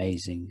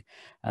amazing.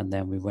 And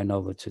then we went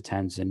over to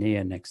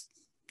Tanzania next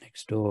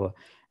door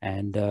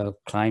and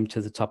climbed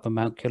to the top of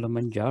Mount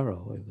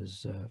Kilimanjaro. It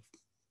was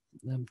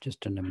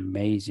just an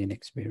amazing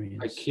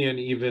experience.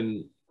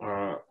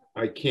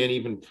 I can't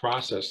even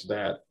process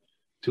that,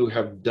 to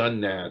have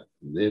done that.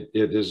 It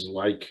is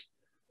like,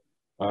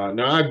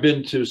 now I've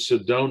been to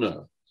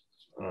Sedona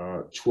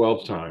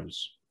 12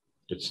 times.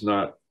 It's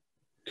not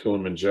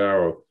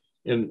Kilimanjaro.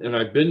 And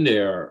I've been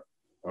there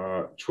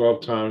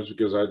 12 times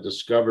because I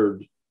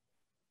discovered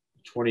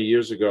 20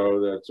 years ago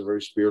that it's a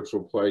very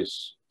spiritual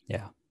place.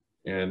 Yeah.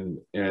 And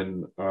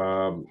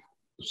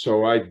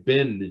so I've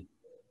been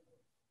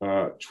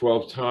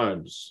 12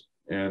 times.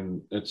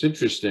 And it's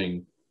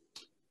interesting.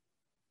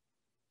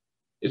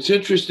 It's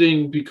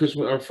interesting because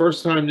our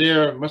first time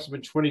there, it must have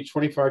been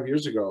 25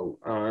 years ago.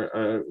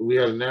 We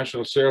had a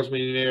national sales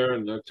meeting there,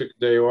 and I took a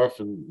day off,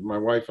 and my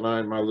wife and I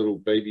and my little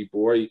baby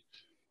boy,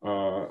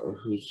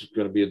 who's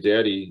going to be a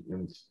daddy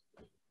in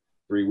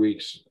 3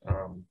 weeks,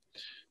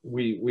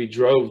 we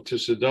drove to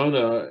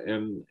Sedona,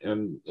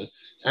 and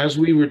as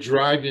we were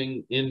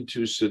driving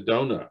into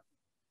Sedona,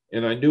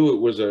 and I knew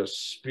it was a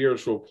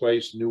spiritual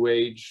place, New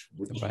Age,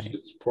 which right.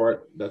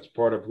 That's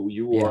part of who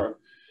you are.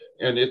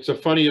 And it's the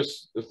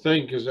funniest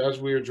thing, because as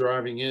we were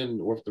driving in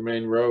off the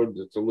main road,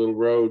 it's a little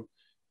road,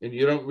 and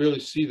you don't really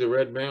see the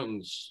red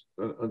mountains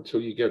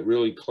until you get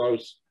really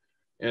close.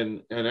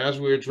 And as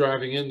we were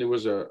driving in, there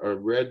was a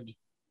red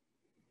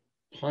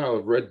pile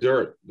of red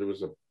dirt. There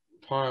was a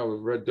pile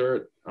of red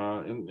dirt.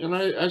 And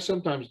I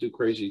sometimes do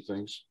crazy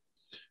things.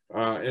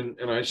 And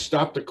I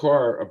stopped the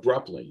car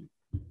abruptly,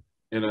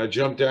 and I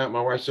jumped out.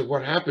 My wife said,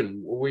 "What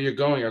happened? Where are you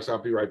going?" I said,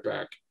 "I'll be right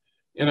back."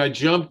 And I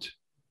jumped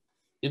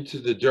into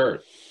the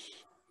dirt.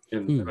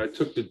 And I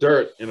took the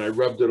dirt and I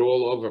rubbed it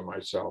all over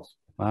myself.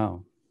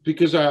 Wow.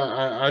 Because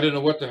I didn't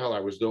know what the hell I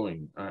was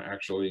doing,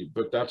 actually,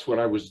 but that's what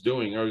I was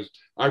doing.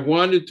 I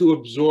wanted to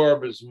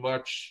absorb as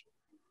much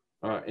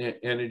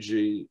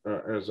energy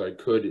as I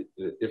could,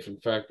 if in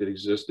fact it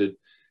existed.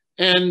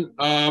 And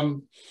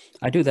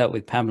I do that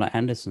with Pamela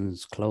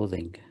Anderson's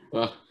clothing.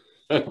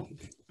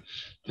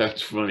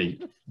 That's funny.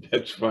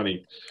 That's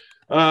funny.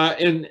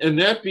 And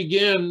that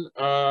began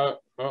a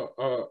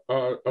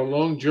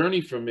long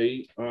journey for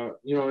me.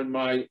 In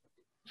my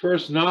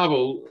first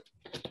novel,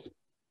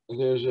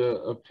 there's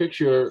a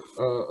picture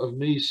of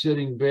me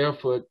sitting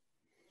barefoot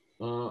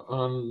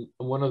on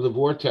one of the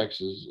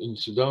vortexes in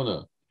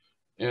Sedona,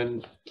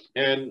 and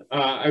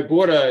I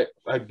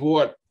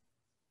bought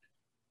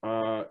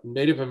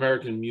Native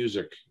American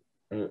music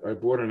I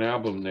bought an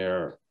album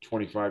there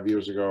 25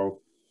 years ago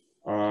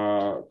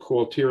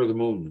called Tear of the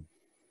Moon.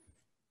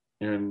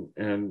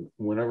 And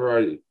whenever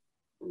and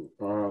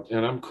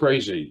I'm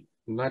crazy,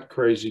 not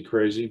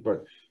crazy,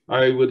 but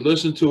I would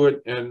listen to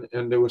it,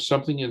 and there was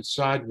something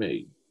inside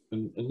me,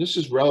 and this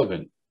is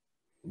relevant,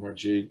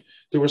 Wajid.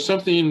 There was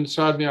something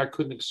inside me I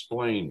couldn't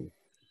explain,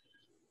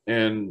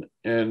 and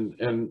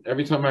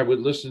every time I would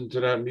listen to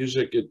that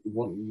music, it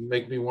would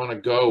make me want to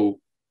go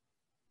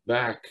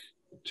back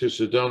to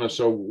Sedona.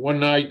 So one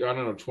night, I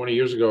don't know, 20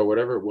 years ago,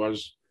 whatever it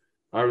was,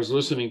 I was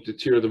listening to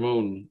Tear of the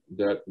Moon.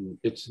 That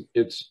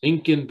it's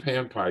Incan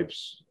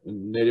panpipes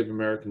and Native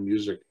American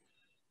music,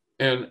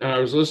 and I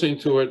was listening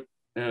to it,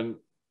 and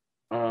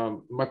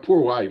my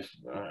poor wife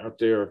out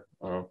there,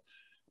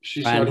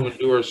 she's had to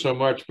endure so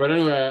much. But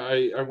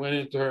anyway, I went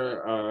into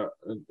her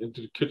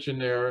into the kitchen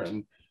there,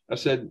 and I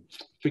said,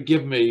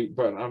 "Forgive me,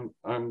 but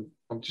I'm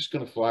just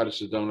going to fly to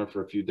Sedona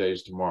for a few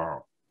days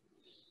tomorrow."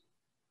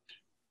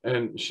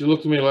 And she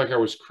looked at me like I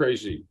was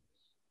crazy,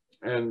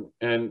 and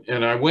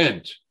I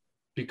went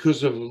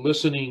because of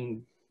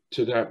listening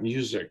to that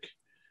music.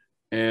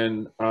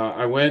 And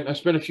I went. I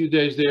spent a few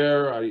days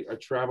there. I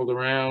traveled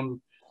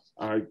around.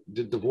 I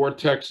did the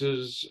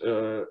vortexes.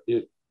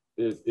 It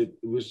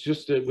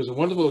was a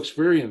wonderful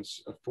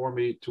experience for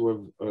me to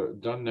have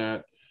done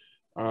that,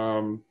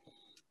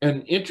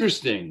 and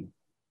interesting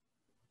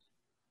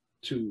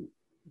to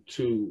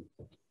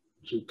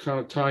kind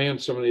of tie in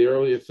some of the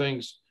earlier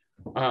things.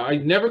 I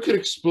never could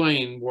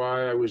explain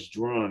why I was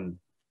drawn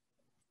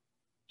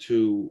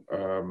to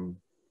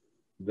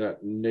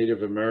that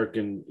Native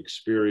American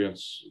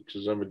experience,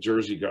 because I'm a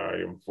Jersey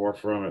guy. I'm far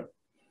from it.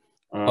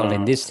 Well,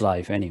 in this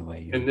life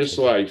anyway. In this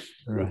life,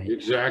 right?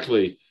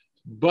 Exactly.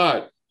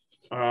 But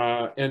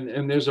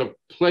and there's a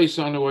place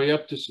on the way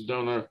up to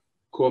Sedona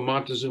called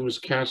Montezuma's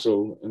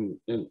Castle, and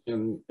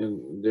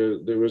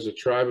there was a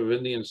tribe of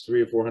Indians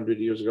 300 or 400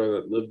 years ago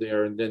that lived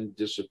there and then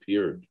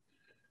disappeared.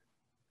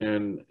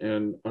 And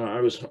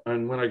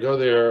when I go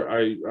there,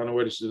 on the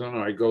way to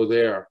Sedona, I go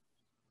there,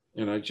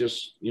 and I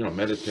just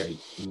meditate.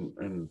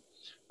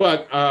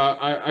 But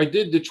I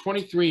did the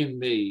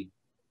 23andMe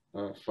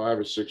 5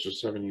 or 6 or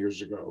 7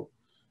 years ago.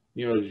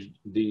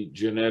 The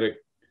genetic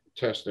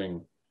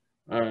testing.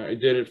 I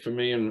did it for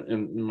me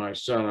and my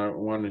son. I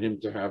wanted him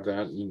to have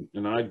that,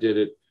 and I did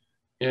it,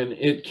 and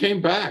it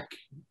came back.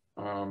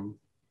 And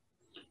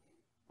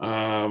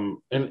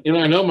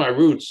I know my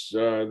roots.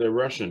 They're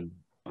Russian.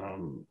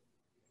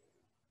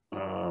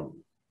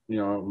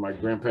 My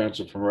grandparents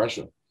are from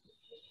Russia.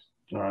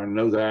 I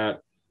know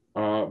that.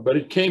 But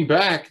it came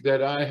back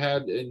that I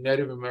had a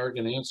Native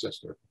American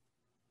ancestor.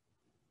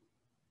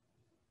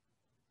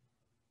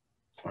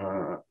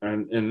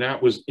 And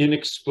that was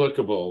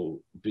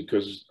inexplicable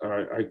because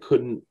I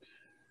couldn't,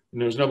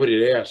 and there was nobody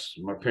to ask.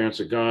 My parents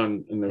are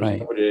gone, and there was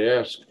nobody to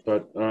ask.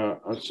 But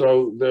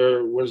so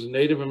there was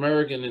Native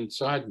American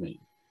inside me,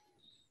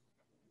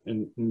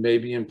 and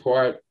maybe in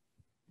part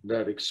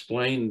that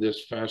explained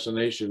this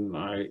fascination.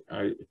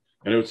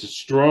 And it was a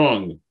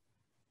strong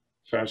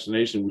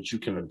fascination which you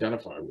can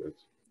identify with.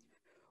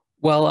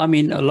 Well, I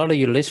mean, a lot of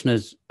your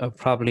listeners have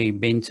probably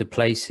been to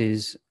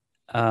places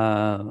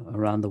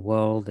around the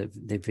world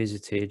they've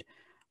visited,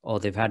 or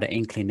they've had an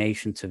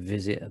inclination to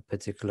visit a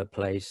particular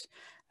place,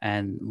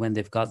 and when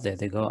they've got there,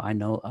 they go,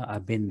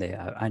 I've been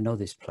there, I know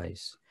this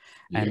place.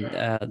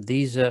 Yeah. And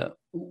these are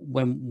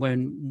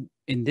when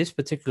in this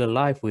particular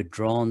life we're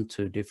drawn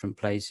to different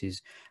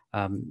places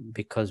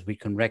because we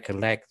can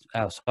recollect,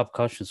 our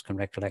subconscious can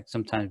recollect.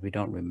 Sometimes we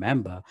don't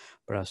remember,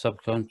 but our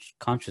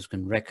subconscious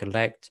can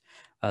recollect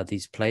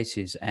these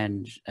places,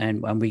 and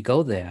when we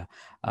go there,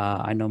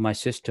 I know my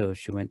sister,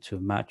 she went to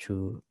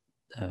Machu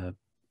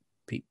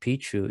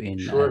Picchu in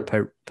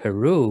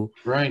Peru.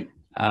 Right.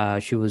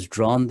 She was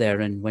drawn there,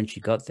 and when she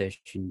got there,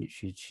 she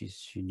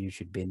knew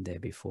she'd been there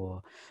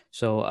before.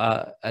 So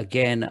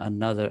again,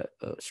 another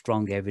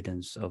strong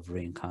evidence of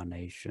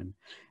reincarnation.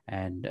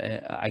 And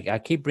I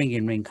keep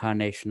bringing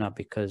reincarnation up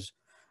because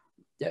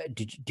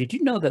did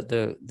you know that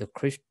the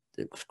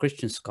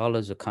Christian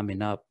scholars are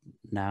coming up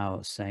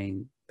now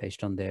saying,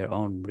 based on their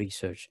own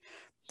research,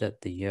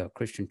 that the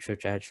Christian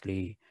church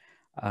actually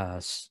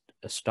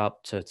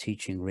stopped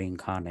teaching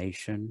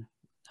reincarnation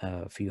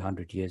a few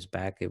hundred years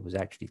back. It was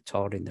actually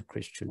taught in the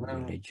Christian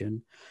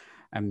religion.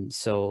 And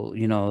so,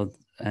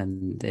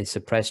 and they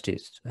suppressed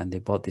it, and they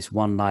bought this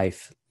one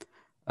life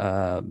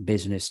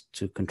business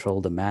to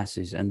control the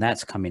masses, and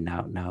that's coming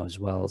out now as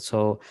well.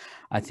 So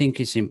I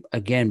think it's,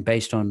 again,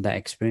 based on that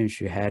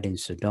experience you had in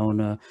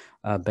Sedona,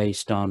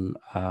 based on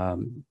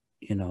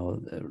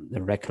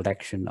the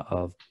recollection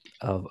of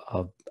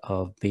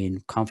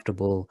being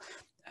comfortable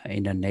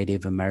in a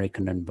Native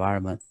American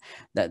environment,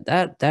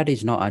 that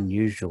is not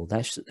unusual.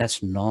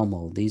 That's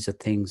normal. These are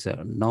things that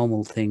are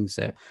normal things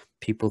that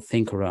people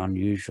think are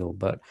unusual,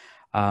 but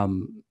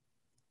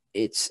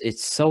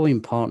it's so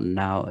important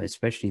now,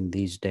 especially in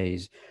these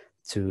days,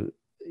 to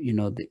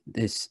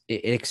it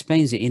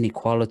explains the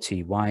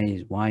inequality. Why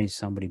is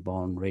somebody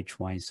born rich?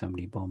 Why is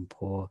somebody born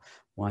poor?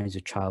 Why is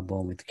a child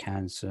born with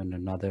cancer and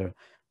another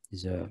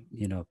is a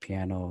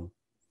piano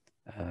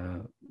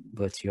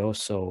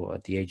virtuoso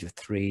at the age of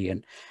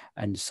 3,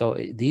 and so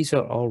these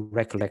are all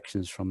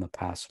recollections from a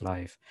past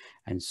life.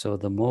 And so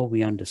the more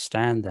we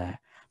understand that,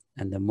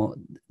 and the more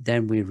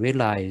then we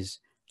realize,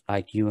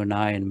 like you and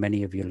I and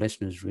many of your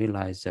listeners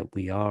realize, that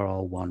we are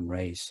all one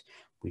race.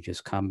 We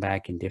just come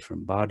back in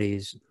different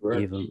bodies.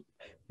 Correct. Even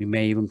we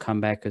may even come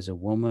back as a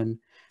woman,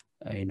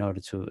 in order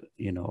to,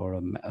 or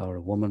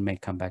a woman may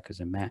come back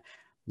as a man.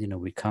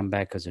 We come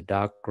back as a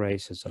dark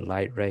race, as a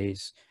light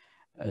race,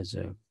 as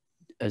a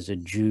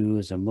Jew,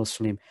 as a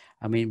Muslim.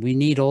 I mean, we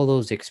need all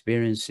those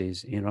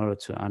experiences in order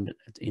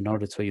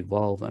to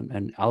evolve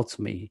and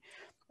ultimately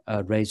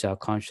raise our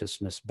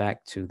consciousness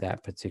back to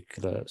that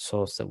particular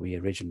source that we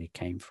originally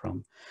came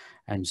from.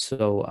 And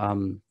so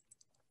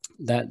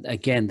that,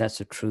 again,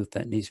 that's a truth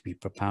that needs to be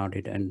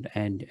propounded.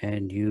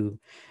 And you,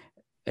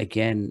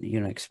 again,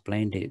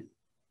 explained it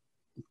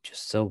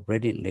just so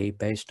brilliantly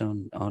based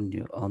on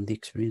the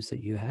experience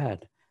that you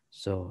had.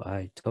 So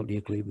I totally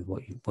agree with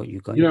what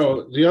you're going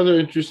through. The other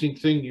interesting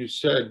thing you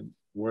said,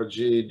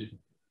 Wajid,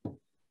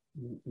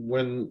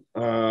 when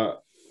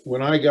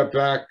I got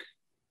back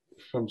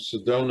from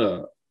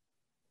Sedona,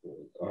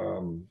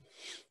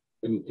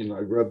 and I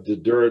rubbed the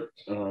dirt,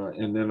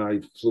 and then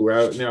I flew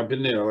out. Now I've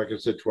been there, like I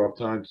said, 12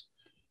 times.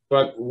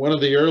 But one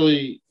of the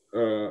early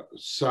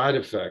side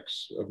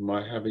effects of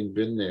my having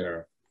been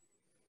there,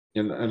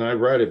 and I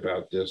write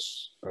about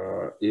this,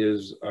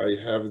 is I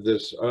have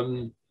this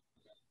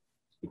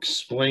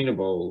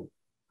unexplainable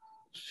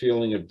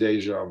feeling of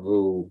deja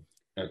vu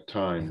at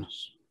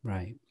times. Yeah,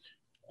 right.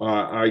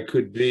 I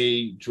could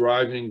be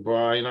driving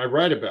by, and I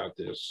write about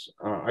this.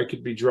 I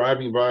could be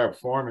driving by a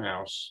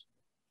farmhouse,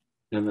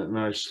 and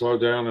I slow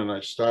down and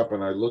I stop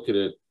and I look at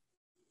it,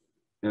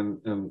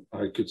 and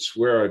I could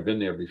swear I've been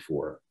there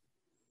before.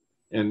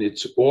 And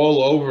it's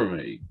all over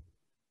me.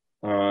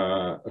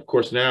 Of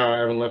course, now I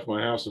haven't left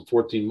my house in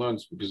 14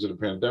 months because of the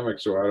pandemic,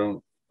 so I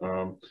don't.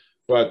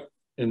 But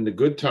in the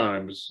good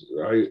times,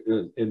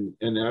 and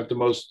at the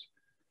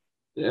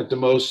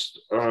most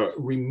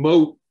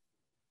remote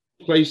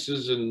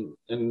places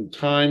and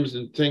times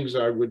and things,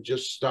 I would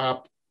just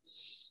stop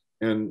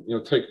and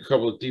take a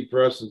couple of deep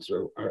breaths and say,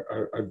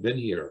 I've been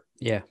here.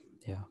 Yeah.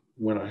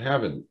 When I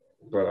haven't,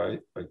 but I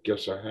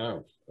guess I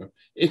have.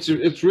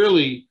 It's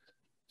really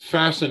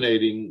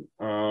fascinating,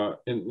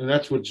 and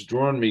that's what's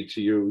drawn me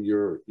to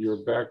you, your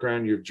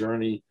background, your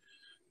journey,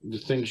 the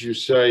things you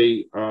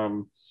say,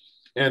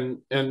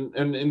 and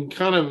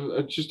kind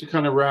of just to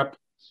kind of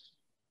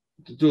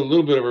to do a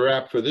little bit of a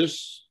wrap for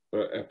this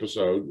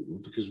episode,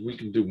 because we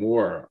can do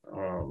more.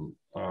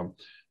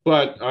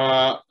 But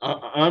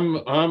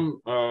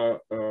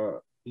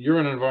you're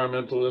an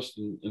environmentalist,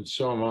 and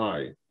so am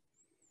I.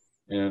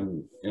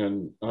 And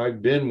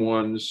I've been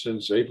one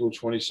since April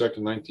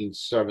 22nd,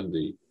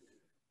 1970,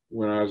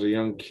 when I was a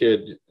young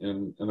kid,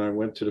 and I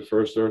went to the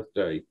first Earth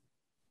Day,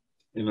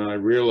 and I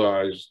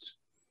realized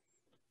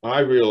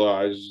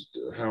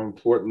how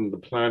important the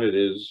planet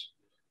is.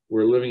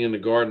 We're living in the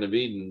Garden of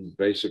Eden,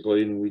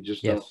 basically, and we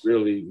just don't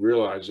really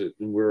realize it.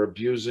 And we're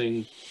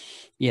abusing.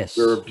 Yes.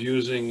 We're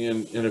abusing,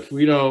 and if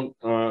we don't,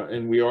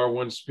 and we are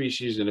one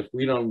species, and if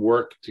we don't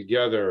work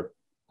together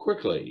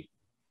quickly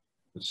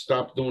and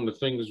stop doing the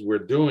things we're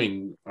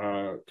doing,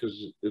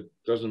 because it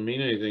doesn't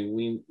mean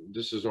anything.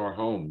 This is our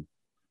home.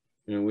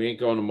 We ain't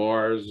going to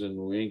Mars, and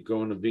we ain't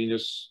going to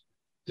Venus.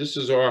 This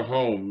is our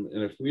home,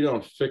 and if we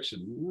don't fix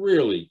it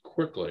really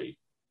quickly,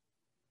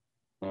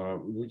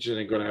 we just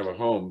ain't going to have a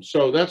home.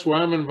 So that's why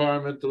I'm an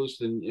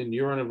environmentalist, and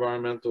you're an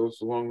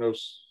environmentalist along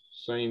those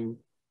same,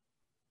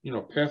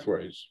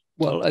 pathways.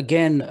 Well,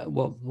 again,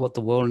 what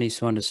the world needs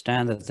to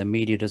understand that the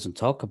media doesn't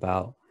talk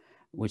about,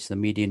 which the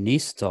media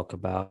needs to talk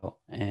about,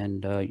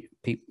 and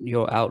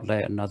your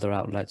outlet and other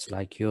outlets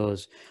like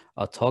yours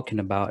are talking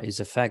about, is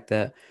the fact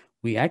that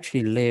we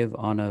actually live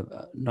on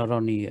not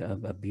only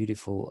a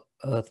beautiful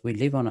earth, we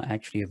live on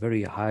actually a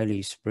very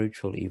highly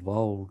spiritual,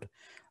 evolved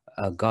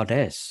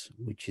goddess,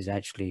 which is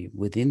actually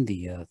within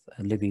the earth,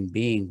 a living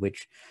being,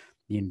 which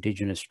the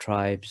indigenous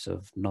tribes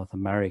of North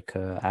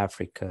America,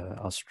 Africa,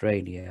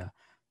 Australia,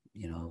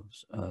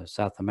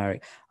 South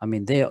America, I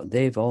mean,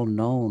 they've all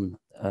known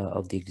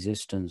of the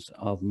existence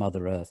of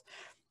Mother Earth.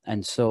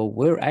 And so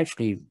we're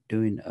actually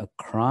doing a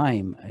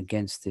crime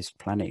against this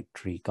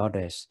planetary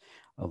goddess.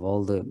 Of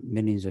all the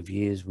millions of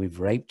years we've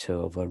raped her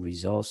of her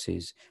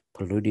resources,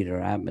 polluted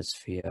her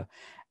atmosphere,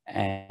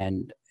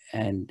 and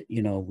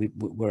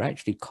we're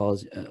actually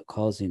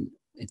causing,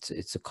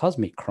 it's a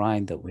cosmic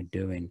crime that we're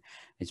doing.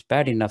 It's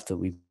bad enough that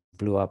we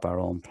blew up our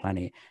own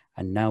planet,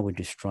 and now we're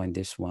destroying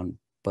this one.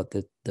 But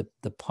the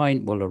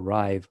point will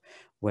arrive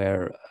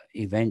where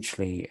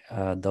eventually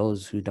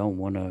those who don't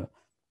want to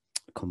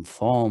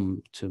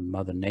conform to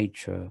Mother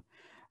Nature,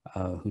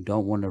 who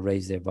don't want to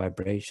raise their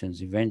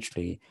vibrations,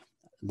 eventually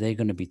they're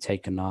going to be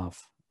taken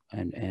off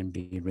and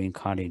be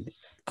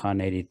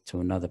reincarnated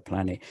to another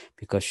planet,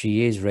 because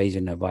she is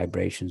raising her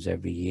vibrations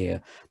every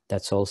year.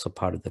 That's also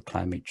part of the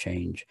climate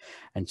change.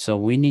 And so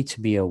we need to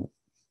be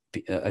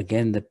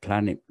again, the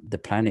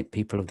planet,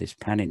 people of this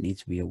planet need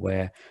to be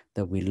aware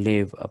that we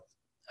live.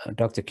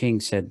 Dr. King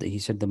said that, he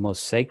said, the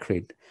most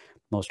sacred,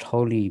 most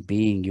holy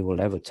being you will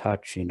ever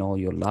touch in all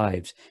your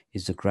lives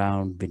is the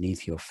ground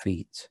beneath your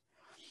feet.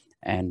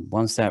 And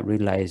once that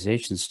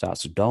realization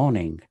starts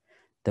dawning,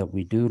 that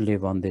we do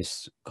live on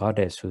this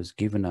goddess who has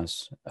given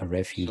us a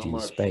refuge in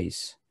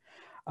space,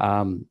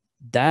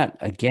 that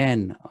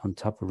again, on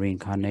top of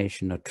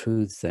reincarnation, are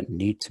truths that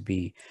need to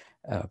be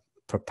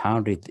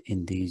propounded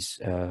in these,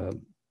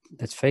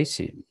 let's face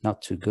it,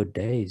 not too good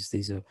days.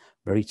 These are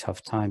very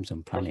tough times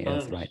on planet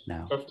Earth right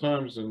now. Tough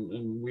times,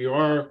 and we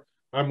are.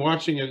 I'm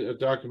watching a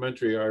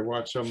documentary. I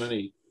watch so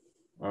many.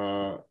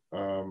 I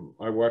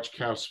watch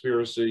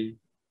Cowspiracy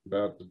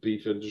about the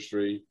beef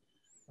industry.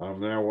 I'm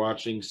now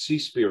watching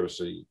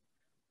Seaspiracy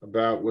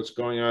about what's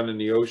going on in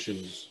the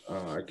oceans.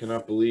 I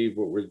cannot believe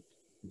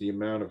the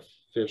amount of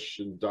fish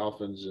and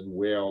dolphins and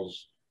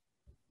whales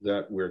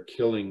that we're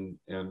killing.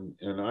 And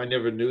I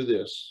never knew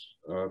this,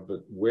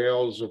 but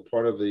whales are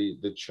part of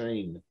the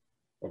chain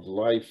of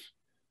life,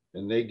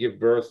 and they give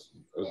birth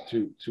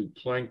to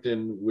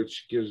plankton,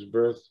 which gives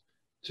birth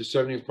to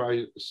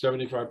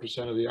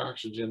 75% of the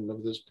oxygen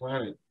of this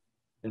planet.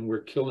 And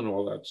we're killing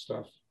all that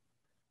stuff.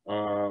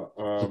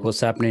 Look what's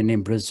happening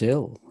in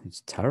Brazil.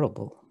 It's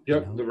terrible.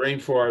 Yep, the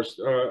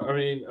rainforest.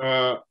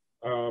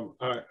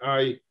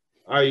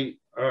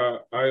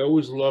 I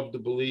always love to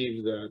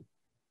believe that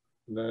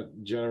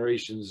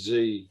Generation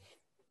Z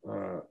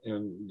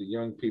and the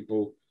young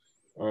people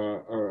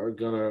are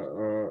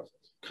gonna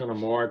kind of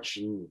march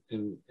and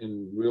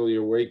really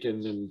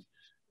awaken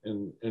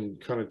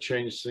and kind of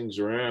change things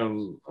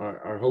around.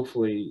 I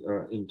hopefully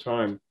in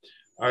time.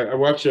 I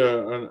watch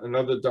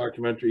another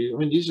documentary. I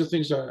mean, these are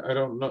things I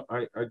don't know.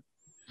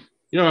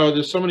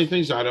 There's so many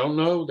things I don't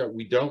know, that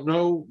we don't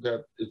know,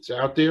 that it's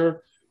out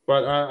there.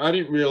 But I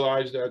didn't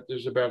realize that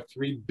there's about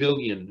 3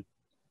 billion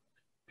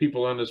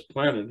people on this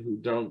planet who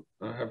don't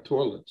have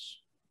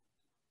toilets.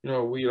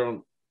 We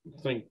don't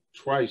think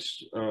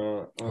twice.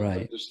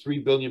 Right. There's 3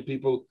 billion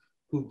people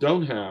who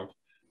don't have.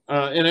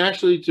 And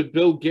actually, to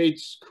Bill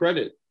Gates'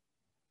 credit,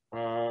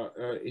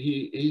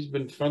 he's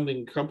been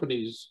funding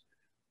companies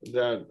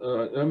that,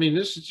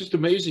 this is just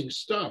amazing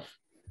stuff.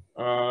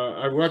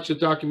 I watched a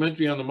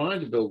documentary on the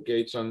mind of Bill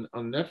Gates on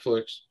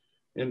Netflix,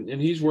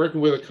 and he's working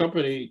with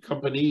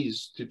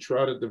companies to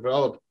try to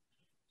develop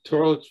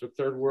toilets for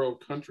third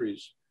world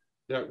countries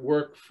that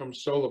work from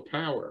solar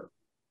power.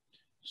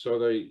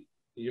 So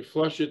you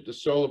flush it, the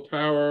solar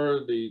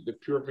power, the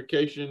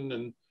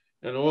purification,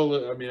 and all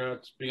the,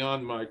 it's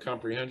beyond my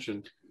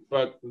comprehension.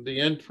 But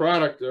the end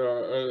product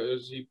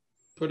is he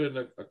put in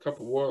a cup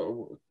of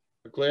water,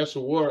 a glass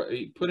of water,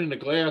 he put in a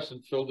glass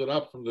and filled it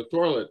up from the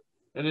toilet,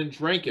 and then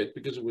drank it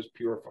because it was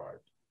purified.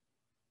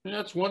 And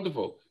that's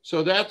wonderful.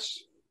 So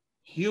that's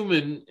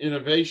human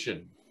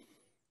innovation,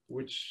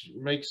 which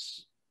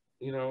makes,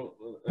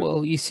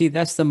 Well, you see,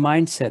 that's the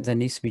mindset that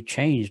needs to be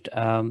changed.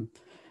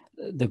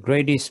 The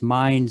greatest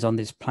minds on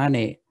this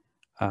planet,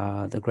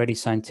 the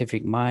greatest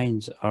scientific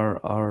minds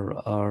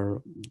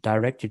are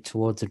directed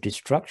towards the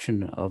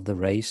destruction of the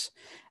race,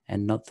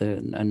 and not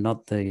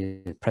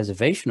the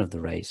preservation of the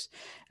race.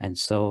 And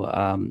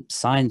so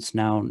science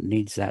now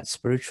needs that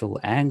spiritual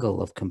angle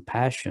of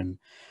compassion,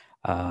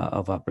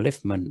 of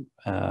upliftment,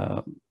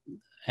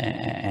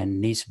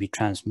 and needs to be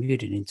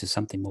transmuted into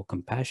something more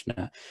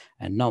compassionate,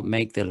 and not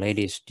make the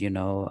latest,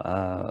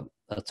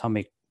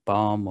 atomic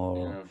bomb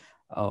or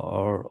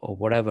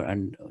whatever.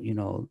 And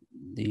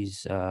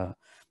these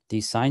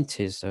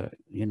scientists are,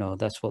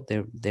 that's what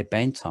they're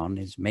bent on,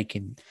 is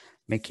making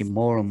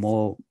more and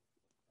more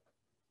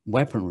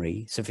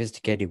weaponry,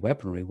 sophisticated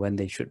weaponry, when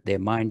their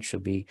mind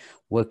should be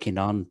working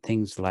on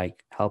things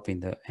like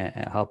helping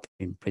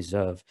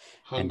preserve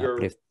hunger, and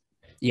uplift.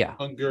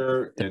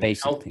 Hunger the and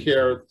basic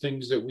healthcare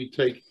things that we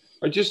take.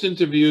 I just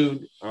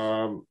interviewed,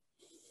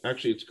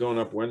 actually it's going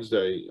up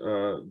Wednesday,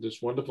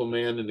 this wonderful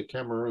man in the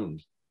Cameroon.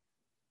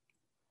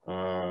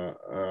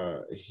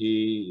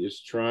 He is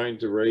trying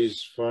to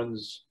raise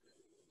funds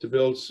to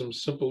build some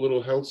simple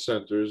little health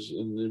centers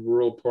in the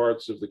rural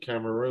parts of the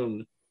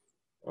Cameroon.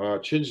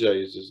 Chinze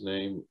is his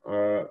name,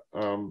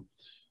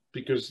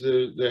 because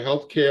the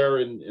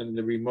healthcare in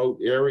the remote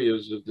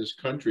areas of this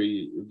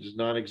country is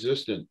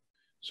non-existent.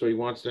 So he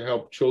wants to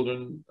help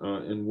children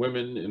and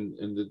women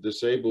and the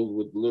disabled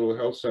with little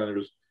health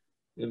centers.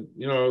 And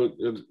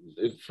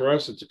for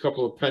us, it's a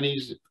couple of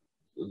pennies,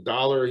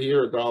 $1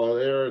 here, $1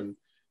 there, and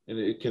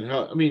it can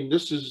help. We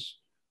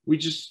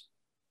just,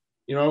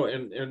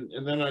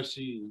 and then I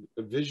see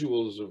the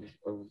visuals of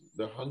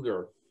the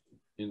hunger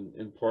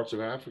in parts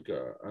of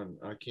Africa, and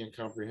I can't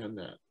comprehend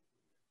that.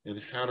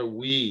 And how do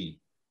we,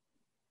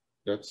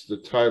 that's the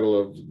title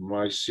of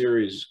my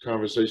series,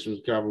 Conversations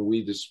with Calvin,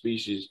 We the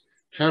Species.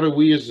 How do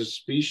we as a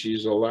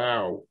species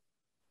allow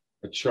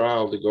a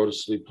child to go to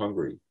sleep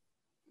hungry?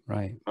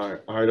 Right.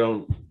 It's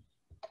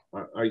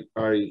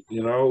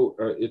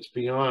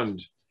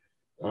beyond,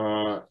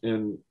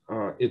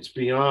 it's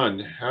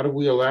beyond. How do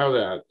we allow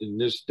that in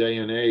this day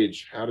and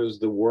age? How does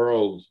the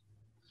world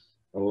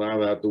allow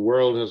that. The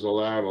world has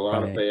allowed a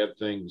lot of Right. bad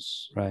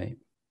things Right.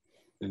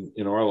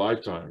 in our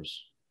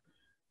lifetimes.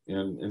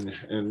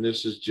 And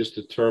this is just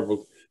a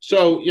terrible.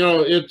 So, you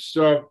know, it's,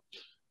 well,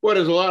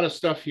 there's a lot of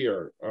stuff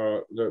here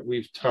that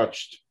we've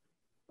touched.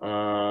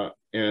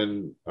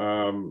 And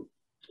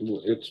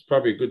it's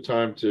probably a good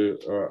time to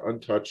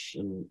untouch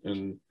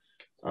and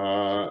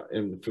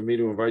for me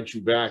to invite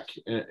you back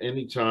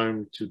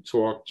anytime to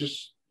talk,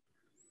 just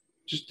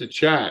to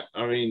chat.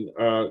 I mean,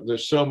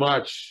 there's so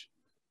much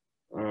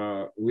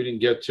we didn't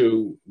get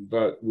to,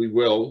 but we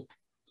will.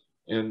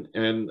 And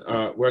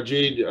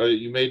Wajid,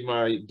 you made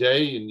my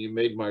day and you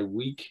made my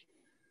week,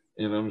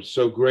 and I'm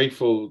so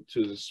grateful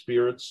to the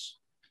spirits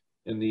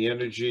and the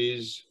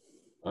energies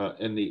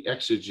and the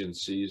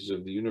exigencies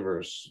of the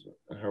universe,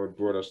 how it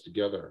brought us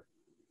together.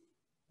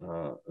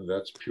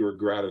 That's pure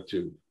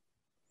gratitude.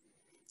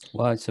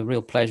 Well, it's a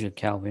real pleasure,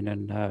 Calvin,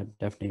 and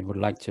definitely would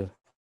like to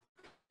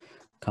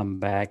come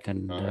back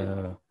and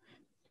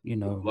you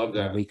know, love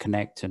that.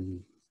 reconnect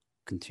and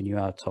continue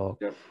our talk.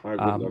 Yep, I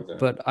would love that.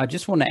 But I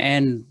just want to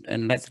end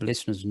and let the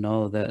listeners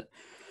know that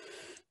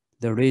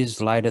there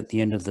is light at the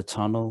end of the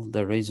tunnel.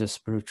 There is a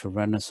spiritual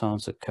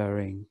renaissance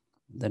occurring.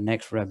 The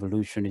next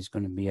revolution is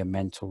going to be a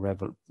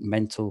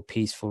mental,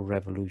 peaceful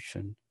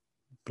revolution,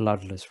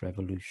 bloodless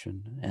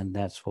revolution, and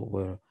that's what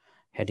we're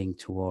heading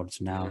towards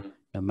now.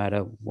 No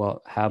matter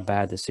how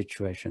bad the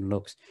situation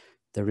looks,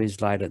 there is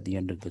light at the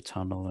end of the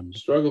tunnel. And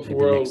Struggle for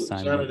World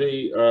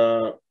Sanity.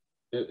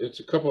 It's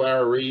a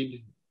couple-hour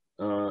read,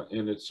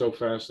 and it's so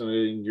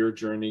fascinating, your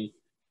journey.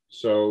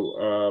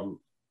 So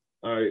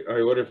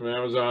I ordered from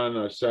Amazon.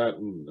 I sat,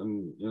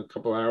 and in a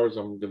couple hours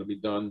I'm going to be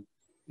done,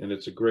 and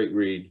it's a great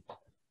read.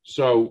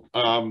 So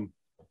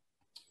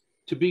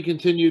to be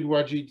continued,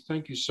 Wajid.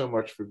 Thank you so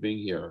much for being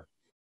here.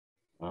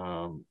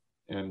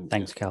 And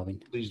thanks,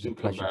 Calvin. Please do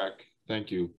come back. Thank you.